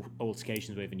repeated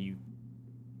altercations with, and you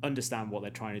understand what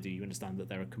they're trying to do. You understand that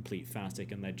they're a complete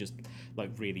fanatic, and they're just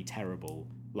like really terrible.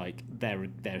 Like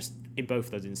there's in both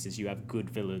those instances, you have good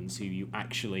villains who you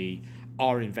actually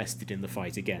are invested in the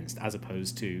fight against, as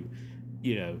opposed to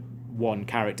one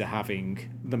character having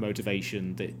the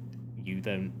motivation that you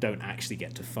then don't actually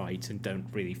get to fight, and don't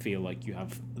really feel like you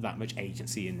have that much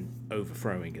agency in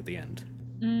overthrowing at the end.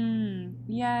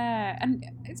 Yeah, and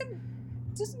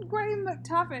doesn't Graham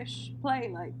McTavish play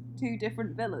like 2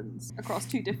 different villains across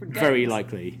 2 different games? Very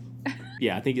likely.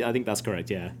 Yeah, I think that's correct.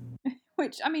 Yeah.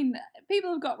 Which, I mean,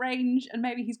 people have got range, and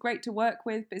maybe he's great to work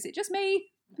with, but is it just me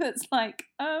that's like,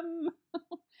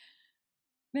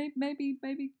 maybe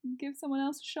give someone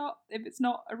else a shot if it's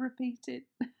not a repeated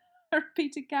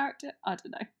character? I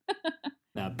don't know.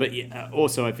 No, but yeah,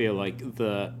 also I feel like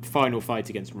the final fight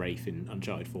against Rafe in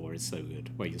Uncharted 4 is so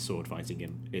good, where you're sword fighting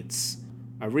him. It's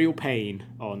a real pain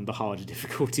on the harder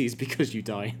difficulties because you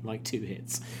die in like 2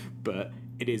 hits, but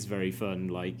it is very fun.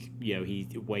 Like,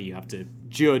 where you have to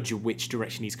judge which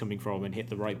direction he's coming from and hit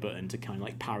the right button to kind of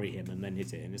like parry him and then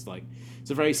hit it, and it's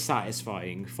a very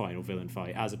satisfying final villain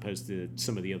fight, as opposed to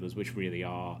some of the others, which really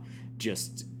are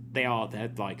just they're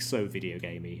like so video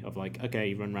gamey, of like, okay,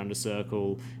 you run around a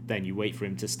circle, then you wait for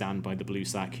him to stand by the blue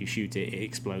sack, you shoot it, it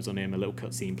explodes on him, a little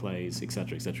cutscene plays,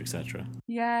 etc, etc, etc.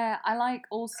 Yeah, I like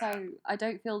also. I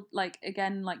don't feel like,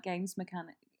 again, like game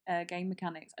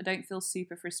mechanics. I don't feel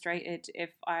super frustrated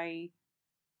if I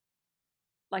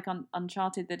like on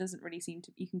Uncharted. There doesn't really seem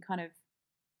to. You can kind of,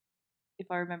 if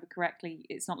I remember correctly,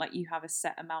 it's not like you have a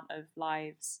set amount of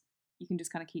lives. You can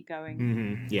just kind of keep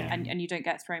going, Yeah. and you don't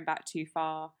get thrown back too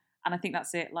far. And I think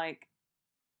that's it. Like,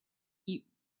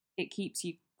 it keeps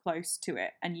you close to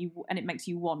it, and it makes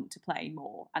you want to play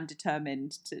more and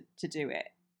determined to do it,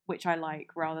 which I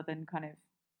like, rather than kind of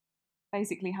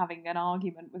basically having an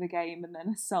argument with a game and then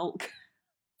a sulk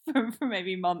for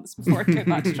maybe months before I go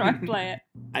back to try and play it.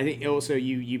 I think also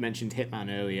you mentioned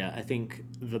Hitman earlier. I think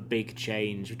the big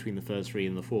change between the first 3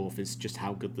 and the 4th is just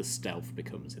how good the stealth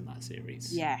becomes in that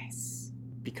series. Yes.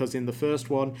 Because in the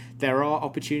first one, there are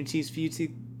opportunities for you to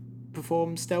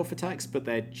perform stealth attacks, but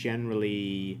they're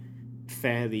generally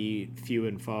fairly few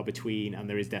and far between, and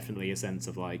there is definitely a sense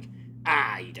of like,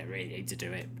 you don't really need to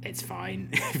do it, it's fine.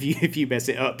 if you mess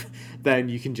it up, then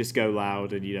you can just go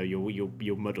loud and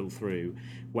you'll muddle through.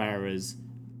 Whereas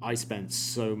I spent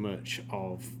so much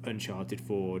of Uncharted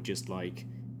 4 just like,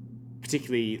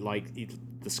 particularly like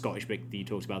the Scottish bit that you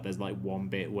talked about, there's like one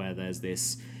bit where there's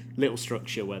this little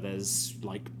structure where there's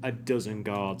like a dozen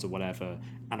guards or whatever,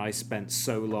 and I spent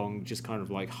so long just kind of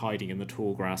like hiding in the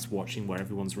tall grass, watching where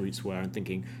everyone's routes were and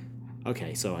thinking,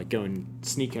 okay, so I go and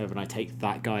sneak over and I take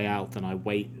that guy out, then I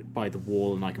wait by the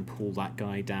wall and I can pull that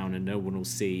guy down and no one will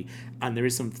see. And there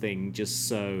is something just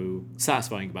so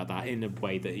satisfying about that, in a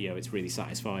way that, it's really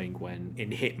satisfying when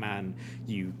in Hitman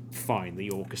you finally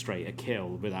orchestrate a kill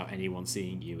without anyone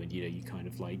seeing you, and you kind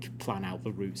of like plan out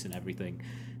the routes and everything.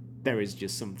 There is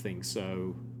just something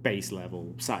so base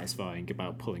level satisfying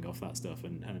about pulling off that stuff,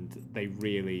 and they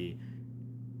really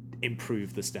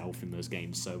improve the stealth in those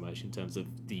games so much, in terms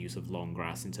of the use of long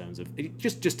grass, in terms of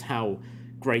just how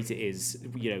great it is,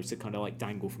 to kind of like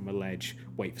dangle from a ledge,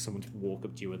 wait for someone to walk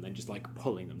up to you, and then just like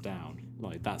pulling them down.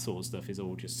 Like, that sort of stuff is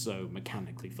all just so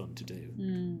mechanically fun to do.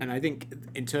 And I think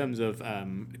in terms of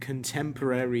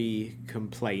contemporary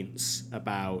complaints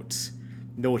about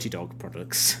Naughty Dog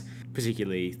products,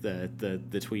 particularly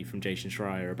the tweet from Jason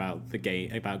Schreier about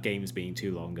about games being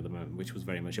too long at the moment, which was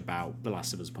very much about The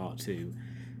Last of Us Part 2.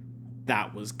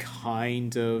 That was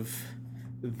kind of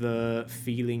the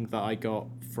feeling that I got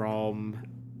from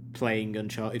playing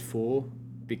Uncharted 4,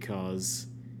 because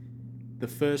the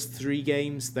first 3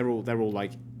 games, they're all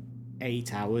like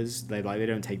 8 hours. They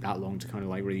don't take that long to kind of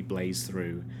like really blaze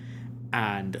through.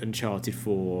 And Uncharted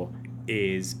 4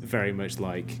 is very much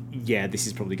like, this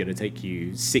is probably going to take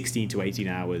you 16 to 18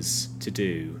 hours to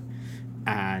do.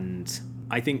 And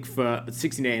I think for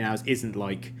 16 to 18 hours isn't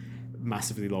like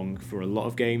massively long for a lot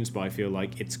of games, but I feel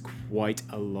like it's quite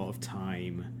a lot of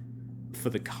time for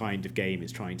the kind of game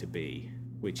it's trying to be,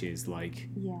 which is like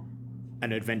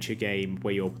an adventure game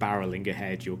where you're barreling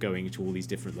ahead, you're going to all these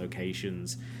different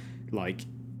locations. Like,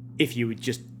 if you would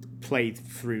just play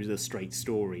through the straight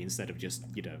story instead of just,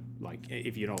 like,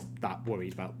 if you're not that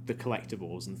worried about the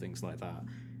collectibles and things like that,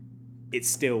 it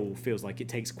still feels like it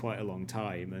takes quite a long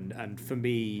time. And for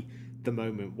me, the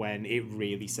moment when it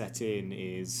really set in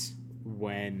is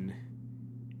when,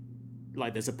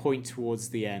 like, there's a point towards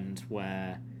the end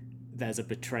where there's a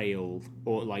betrayal,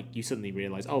 or like you suddenly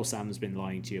realize, oh, Sam's been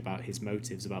lying to you about his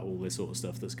motives, about all this sort of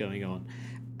stuff that's going on,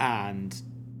 and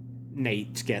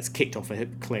Nate gets kicked off a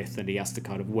cliff and he has to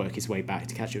kind of work his way back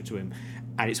to catch up to him.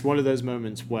 And it's one of those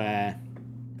moments where,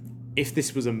 if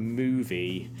this was a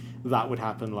movie, that would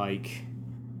happen like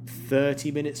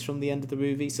 30 minutes from the end of the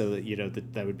movie, so that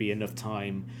that there would be enough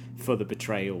time for the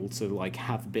betrayal to like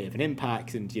have a bit of an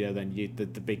impact, and then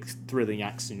the big thrilling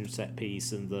action set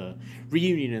piece and the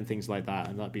reunion and things like that,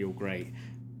 and that'd be all great.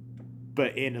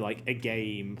 But in like a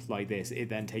game like this, it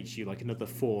then takes you like another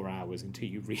 4 hours until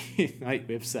you reunite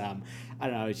with Sam,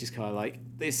 and I was just kind of like,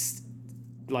 this,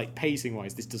 like, pacing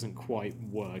wise, this doesn't quite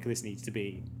work. This needs to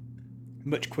be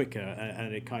much quicker,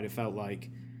 and it kind of felt like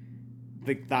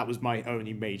that was my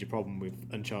only major problem with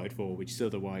Uncharted 4, which is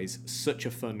otherwise such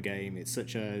a fun game. It's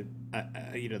such a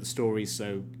the story's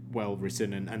so well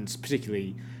written, and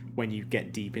particularly when you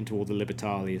get deep into all the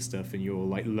Libertalia stuff and you're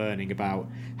like learning about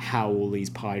how all these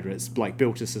pirates like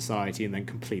built a society and then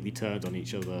completely turned on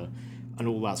each other. and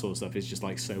all that sort of stuff is just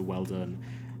like so well done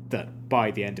that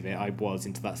by the end of it, I was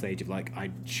into that stage of like, I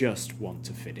just want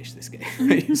to finish this game.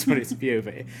 I just want it to be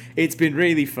over. It's been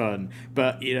really fun,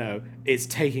 but you know, it's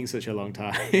taking such a long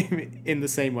time. In the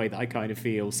same way that I kind of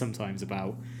feel sometimes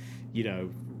about, you know,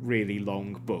 really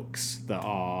long books that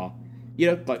are, you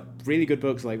know, like really good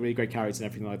books, like really great characters and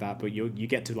everything like that. But you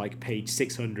get to like page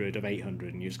 600 of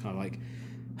 800, and you're just kind of like,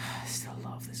 I still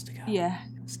love this to go. Yeah.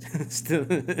 Still.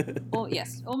 Well,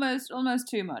 yes, almost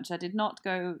too much. I did not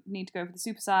need to go for the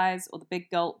supersize or the big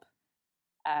gulp.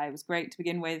 It was great to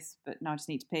begin with, but now I just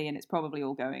need to pee, and it's probably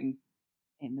all going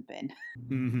in the bin.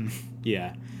 Mm-hmm.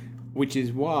 Yeah, which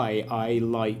is why I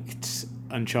liked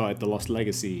Uncharted: The Lost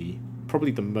Legacy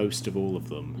probably the most of all of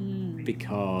them,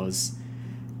 because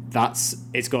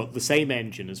it's got the same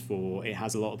engine as 4. It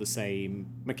has a lot of the same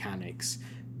mechanics,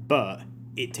 but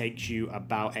it takes you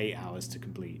about 8 hours to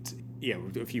complete. Yeah,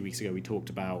 a few weeks ago we talked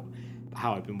about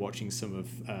how I've been watching some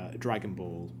of Dragon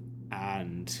Ball,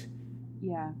 and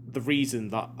Yeah. the reason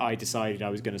that I decided I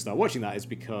was going to start watching that is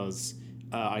because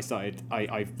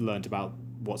I've learned about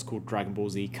what's called Dragon Ball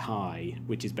Z Kai,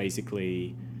 which is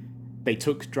basically they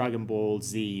took Dragon Ball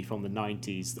Z from the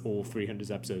 90s, all 300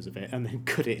 episodes of it, and then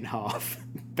cut it in half.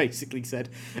 Basically said,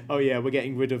 oh yeah, we're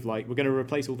getting rid of, like, we're going to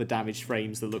replace all the damaged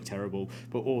frames that look terrible,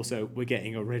 but also we're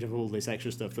getting rid of all this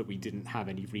extra stuff that we didn't have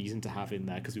any reason to have in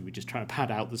there because we were just trying to pad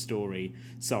out the story.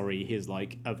 Sorry, here's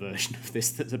like a version of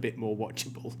this that's a bit more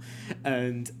watchable.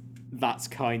 And that's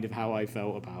kind of how I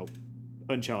felt about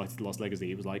Uncharted Lost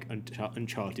Legacy. It was like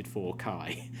Uncharted 4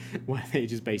 Kai, where they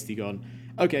just basically gone,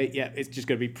 okay, yeah, it's just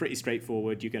going to be pretty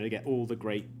straightforward. You're going to get all the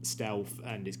great stealth,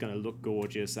 and it's going to look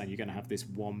gorgeous, and you're going to have this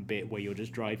one bit where you're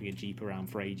just driving a Jeep around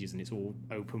for ages, and it's all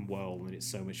open world, and it's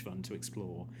so much fun to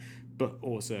explore. But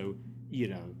also, you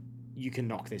know, you can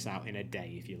knock this out in a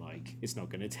day if you like. It's not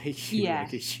going to take you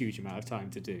like a huge amount of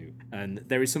time to do. And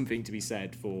there is something to be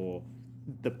said for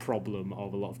the problem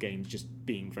of a lot of games just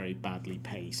being very badly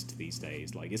paced these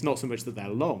days. Like, it's not so much that they're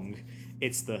long,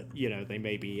 it's that, you know, they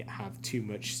maybe have too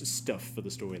much stuff for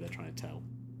the story they're trying to tell.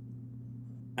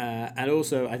 And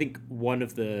also, I think one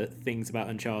of the things about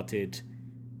Uncharted,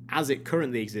 as it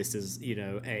currently exists as, you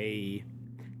know, a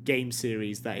game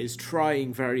series that is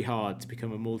trying very hard to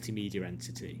become a multimedia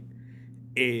entity,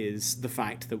 is the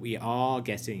fact that we are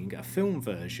getting a film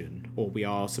version, or we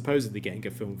are supposedly getting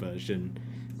a film version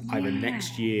either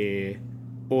next year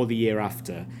or the year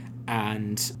after.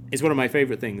 And it's one of my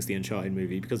favourite things, the Uncharted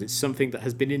movie, because it's something that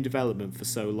has been in development for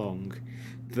so long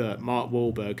that Mark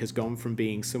Wahlberg has gone from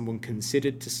being someone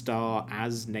considered to star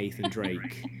as Nathan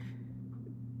Drake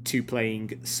to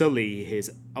playing Sully,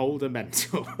 his older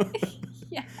mentor.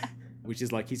 Yeah. Which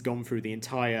is like he's gone through the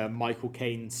entire Michael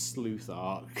Caine sleuth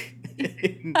arc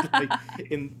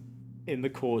in the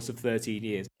course of 13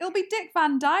 years. It'll be Dick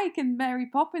Van Dyke and Mary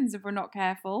Poppins if we're not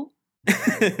careful.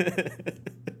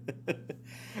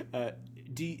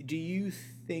 Do you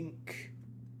think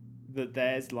that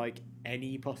there's like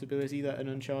any possibility that an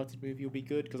Uncharted movie will be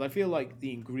good? Because I feel like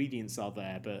the ingredients are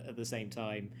there, but at the same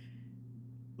time,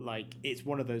 like, it's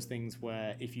one of those things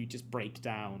where if you just break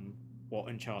down what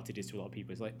Uncharted is to a lot of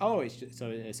people, it's like, oh, it's just, so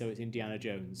it's Indiana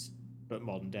Jones but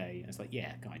modern day. And it's like,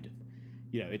 yeah, kind of.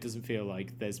 You know, it doesn't feel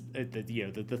like there's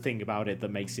the thing about it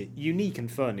that makes it unique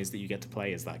and fun is that you get to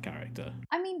play as that character.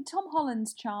 I mean, Tom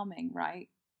Holland's charming, right?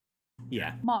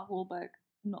 Yeah. Mark Wahlberg,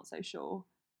 I'm not so sure.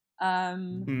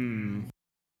 Hmm.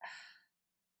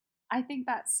 I think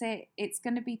that's it. It's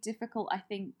going to be difficult. I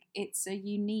think it's a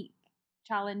unique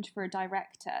challenge for a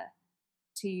director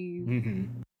to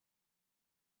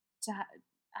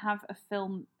have a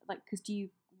film, like, because do you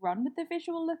run with the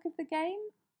visual look of the game,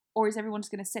 or is everyone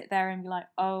just going to sit there and be like,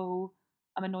 oh,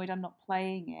 I'm annoyed I'm not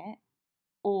playing it?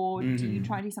 Or do you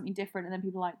try and do something different, and then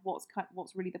people are like,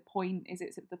 what's really the point? Is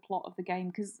it the plot of the game?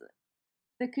 Because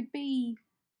there could be,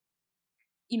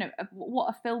 you know, what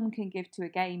a film can give to a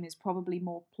game is probably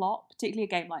more plot, particularly a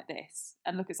game like this.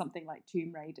 And look at something like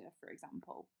Tomb Raider, for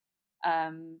example,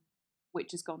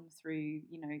 which has gone through,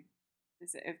 you know, the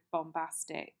sort of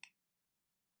bombastic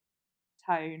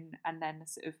tone and then a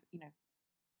sort of, you know,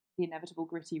 the inevitable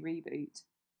gritty reboot.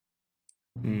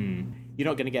 You're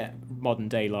not going to get modern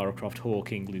day Lara Croft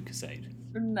hawking Lucasade.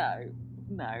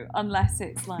 No, unless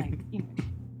it's like, you know,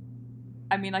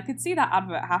 I mean, I could see that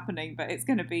advert happening, but it's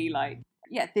going to be like,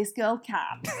 yeah, this girl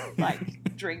can,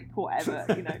 like, drink whatever,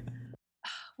 you know.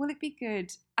 Will it be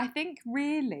good? I think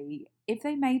really, if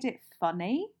they made it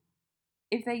funny,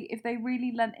 if they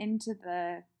really lent into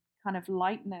the kind of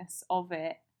lightness of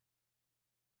it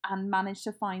and managed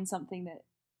to find something that,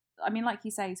 I mean, like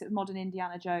you say, sort of modern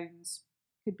Indiana Jones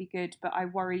could be good, but I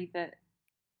worry that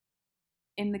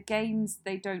in the games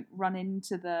they don't run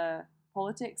into the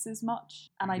politics as much,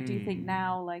 and I do think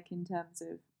now, like in terms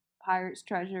of Pirate's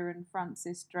Treasure and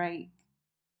Francis Drake,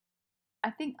 I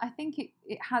think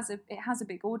it has a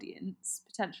big audience,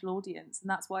 potential audience, and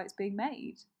that's why it's being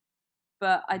made.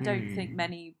 But I don't think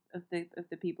many of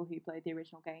the people who played the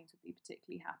original games would be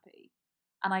particularly happy.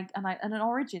 And an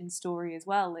origin story as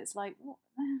well. It's like, what?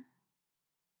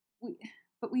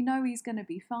 But we know he's going to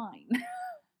be fine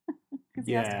because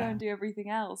he has to go and do everything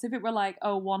else. If it were like,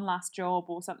 oh, one last job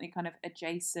or something kind of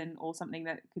adjacent, or something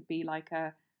that could be like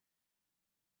a,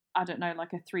 I don't know,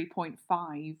 like a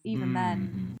 3.5, even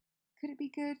then, could it be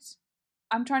good?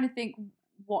 I'm trying to think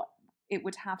what it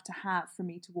would have to have for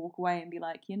me to walk away and be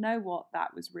like, you know what,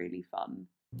 that was really fun.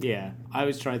 Yeah, I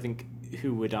was trying to think,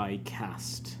 who would I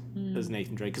cast as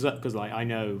Nathan Drake? Because like, I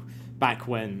know back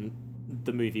when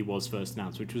the movie was first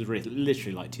announced, which was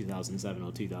literally like 2007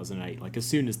 or 2008, like as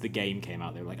soon as the game came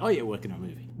out, they were like, oh yeah, working on a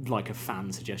movie. Like a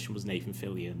fan suggestion was Nathan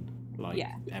Fillion. Like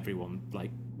everyone,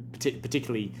 like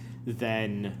particularly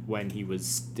then when he was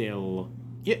still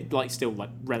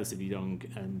relatively young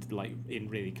and like in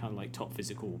really kind of like top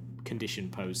physical condition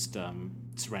post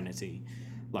Serenity,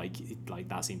 like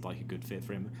that seemed like a good fit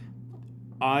for him.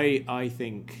 I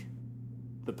think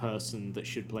the person that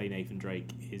should play Nathan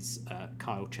Drake is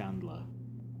Kyle Chandler.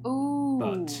 Ooh.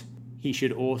 But he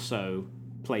should also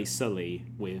play Sully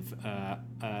with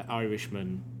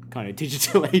Irishman kind of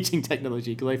digital aging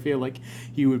technology, because I feel like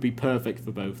he would be perfect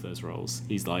for both those roles.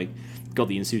 He's like got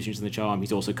the insouciance and the charm.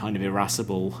 He's also kind of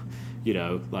irascible, you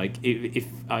know. Like if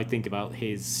I think about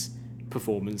his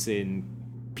performance in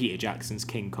Peter Jackson's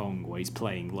King Kong, where he's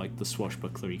playing like the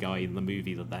swashbucklery guy in the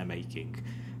movie that they're making,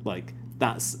 like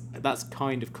that's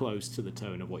kind of close to the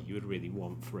tone of what you would really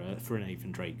want for an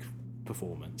Nathan Drake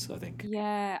performance, I think.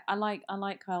 Yeah, I like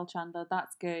Kyle Chandler.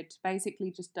 That's good.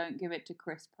 Basically, just don't give it to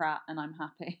Chris Pratt, and I'm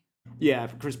happy. Yeah,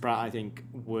 Chris Pratt, I think,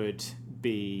 would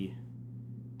be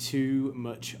too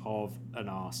much of an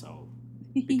arsehole.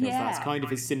 Because that's kind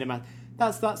of his cinema.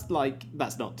 That's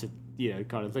not to, you know,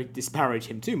 kind of like disparage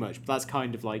him too much, but that's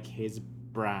kind of like his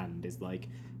brand, is like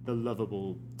the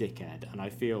lovable dickhead, and I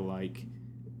feel like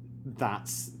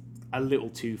that's a little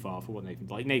too far for what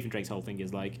Nathan Drake's whole thing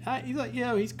is like. He's like, you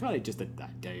know, he's kind of just a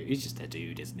dude. He's just a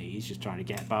dude, isn't he? He's just trying to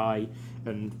get by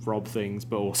and rob things,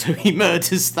 but also he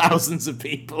murders thousands of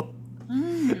people.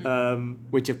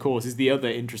 Which of course is the other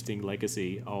interesting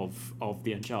legacy of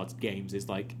the Uncharted games, is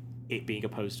like it being a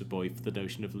poster boy for the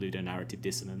notion of ludonarrative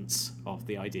dissonance, of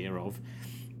the idea of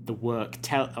the work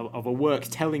of a work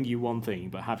telling you one thing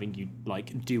but having you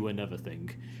like do another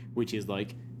thing, which is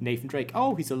like Nathan Drake.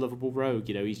 Oh, he's a lovable rogue,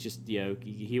 you know. He's just, you know,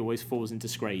 he always falls into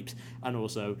scrapes, and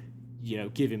also, you know,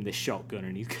 give him this shotgun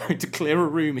and he's going to clear a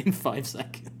room in 5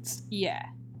 seconds. Yeah.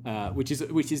 Which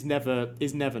is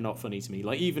never not funny to me.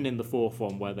 Like even in the fourth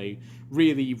one, where they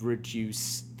really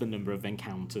reduce the number of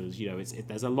encounters, you know,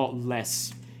 there's a lot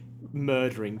less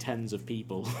murdering tens of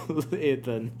people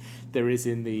than there is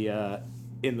in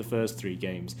the first 3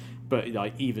 games. But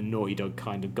like even Naughty Dog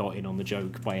kind of got in on the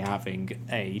joke by having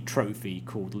a trophy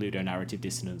called ludonarrative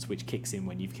dissonance, which kicks in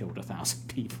when you've killed 1,000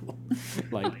 people.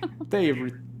 Like they're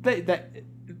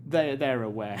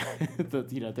aware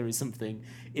that, you know, there is something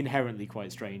inherently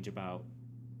quite strange about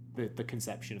the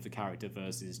conception of the character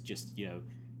versus just, you know,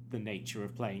 the nature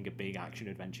of playing a big action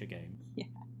adventure game. Yeah.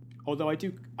 Although I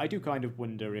do kind of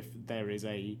wonder if there is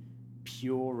a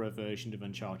purer version of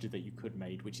Uncharted that you could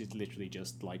make, which is literally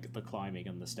just like the climbing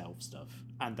and the stealth stuff,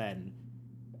 and then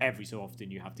every so often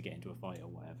you have to get into a fight or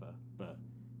whatever. But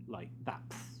like that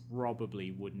probably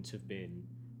wouldn't have been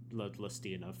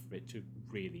bloodlusty enough for it to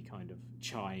really kind of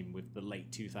chime with the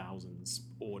late 2000s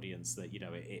audience that, you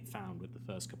know, it found with the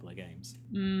first couple of games.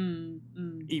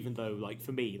 Even though, like,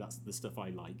 for me, that's the stuff I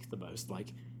like the most.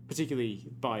 Like, particularly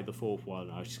by the fourth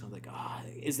one, I was just kind of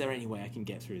like, is there any way I can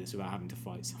get through this without having to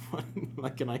fight someone?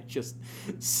 Like, can I just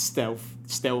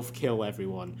stealth kill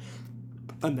everyone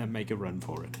and then make a run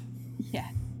for it? Yeah.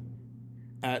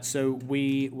 So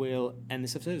we will end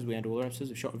this episode as we end all our episodes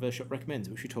of Shot Reverse Shot Recommends,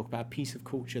 which we talk about a piece of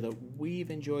culture that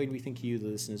we've enjoyed and we think you, the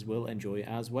listeners, will enjoy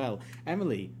as well.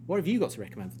 Emily, what have you got to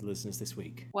recommend for the listeners this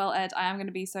week? Well, Ed, I am going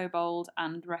to be so bold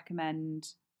and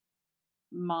recommend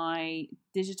my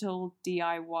digital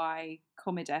DIY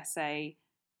comic essay.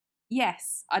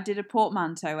 Yes, I did a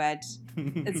portmanteau, Ed.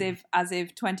 as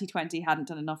if 2020 hadn't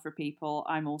done enough for people,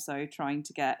 I'm also trying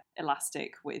to get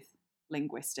elastic with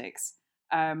linguistics.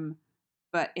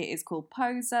 But it is called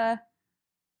Poser,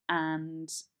 and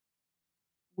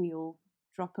we'll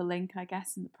drop a link, I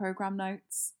guess, in the program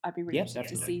notes. I'd be really interested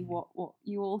to see what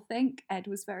you all think. Ed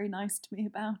was very nice to me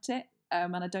about it,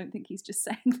 and I don't think he's just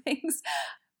saying things.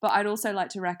 But I'd also like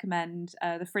to recommend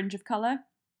The Fringe of Colour,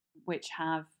 which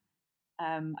have,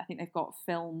 I think they've got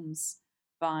films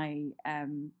by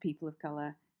people of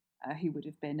colour who would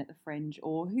have been at the Fringe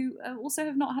or who also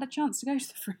have not had a chance to go to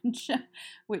the Fringe,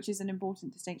 which is an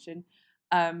important distinction.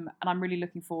 And I'm really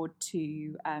looking forward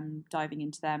to diving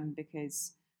into them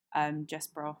because Jess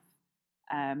Brough,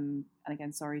 and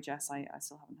again, sorry, Jess, I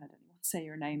still haven't heard anyone say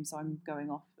your name, so I'm going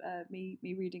off me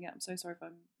reading it. I'm so sorry if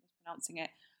I'm mispronouncing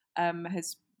it.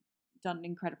 Has done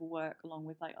incredible work along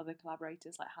with like other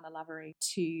collaborators like Hannah Lavery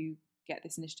to get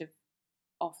this initiative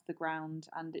off the ground,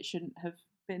 and it shouldn't have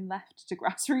been left to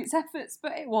grassroots efforts,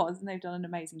 but it was, and they've done an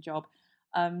amazing job.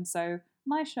 So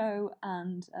my show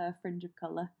and Fringe of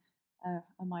Colour are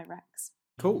my recs.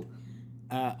 Cool.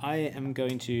 I am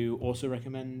going to also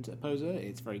recommend Poser.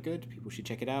 It's very good. People should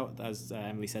check it out. As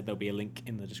Emily said, there'll be a link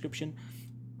in the description.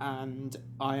 And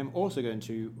I am also going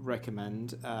to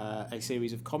recommend a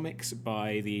series of comics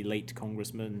by the late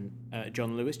Congressman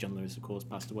John Lewis. John Lewis, of course,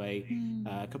 passed away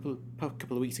a couple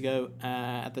of weeks ago.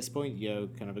 At this point,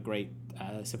 kind of a great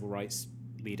civil rights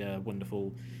leader,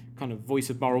 wonderful kind of voice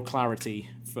of moral clarity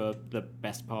for the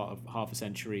best part of half a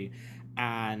century.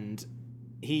 And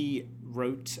he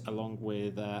wrote, along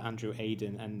with Andrew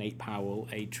Aiden and Nate Powell,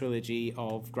 a trilogy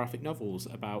of graphic novels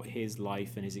about his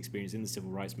life and his experience in the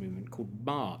civil rights movement called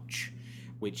March,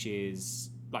 which is,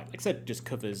 like I said, just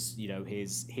covers,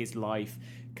 his life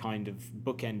kind of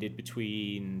bookended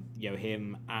between,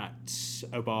 him at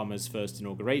Obama's first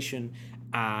inauguration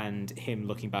and him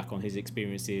looking back on his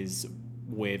experiences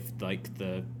with like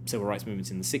the civil rights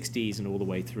movements in the 60s and all the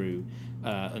way through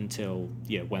until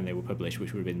when they were published,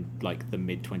 which would have been like the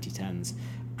mid 2010s.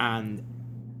 And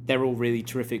they're all really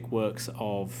terrific works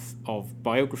of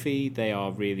biography. They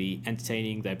are really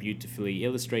entertaining, they're beautifully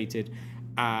illustrated,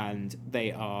 and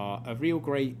they are a real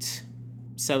great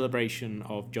celebration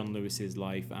of John Lewis's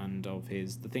life and of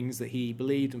the things that he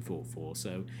believed and fought for.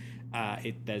 So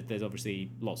there's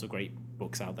obviously lots of great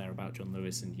books out there about John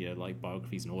Lewis and like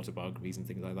biographies and autobiographies and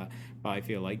things like that, but I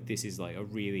feel like this is like a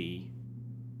really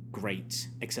great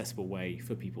accessible way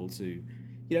for people to,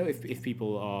 if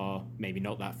people are maybe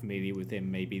not that familiar with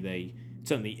him, maybe they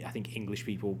certainly, I think English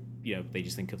people, they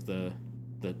just think of the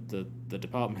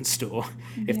department store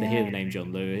if they hear the name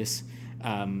John Lewis,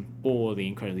 or the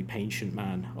incredibly patient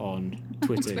man on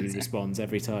Twitter who responds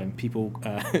every time people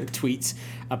tweet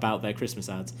about their Christmas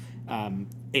ads.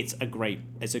 It's a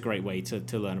great way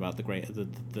to learn about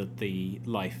the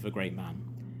life of a great man.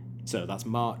 So that's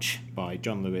March by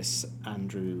John Lewis,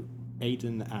 Andrew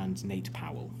Aiden, and Nate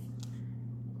Powell.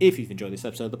 If you've enjoyed this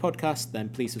episode of the podcast, then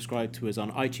please subscribe to us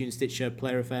on iTunes, Stitcher,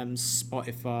 Player FM,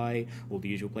 Spotify, all the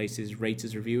usual places. Rate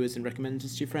us, review us, and recommend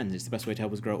us to your friends. It's the best way to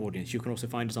help us grow our audience. You can also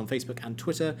find us on Facebook and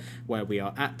Twitter, where we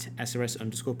are at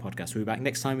SRS_podcast. We'll be back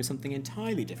next time with something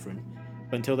entirely different.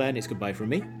 But until then, it's goodbye from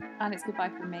me. And it's goodbye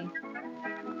from me.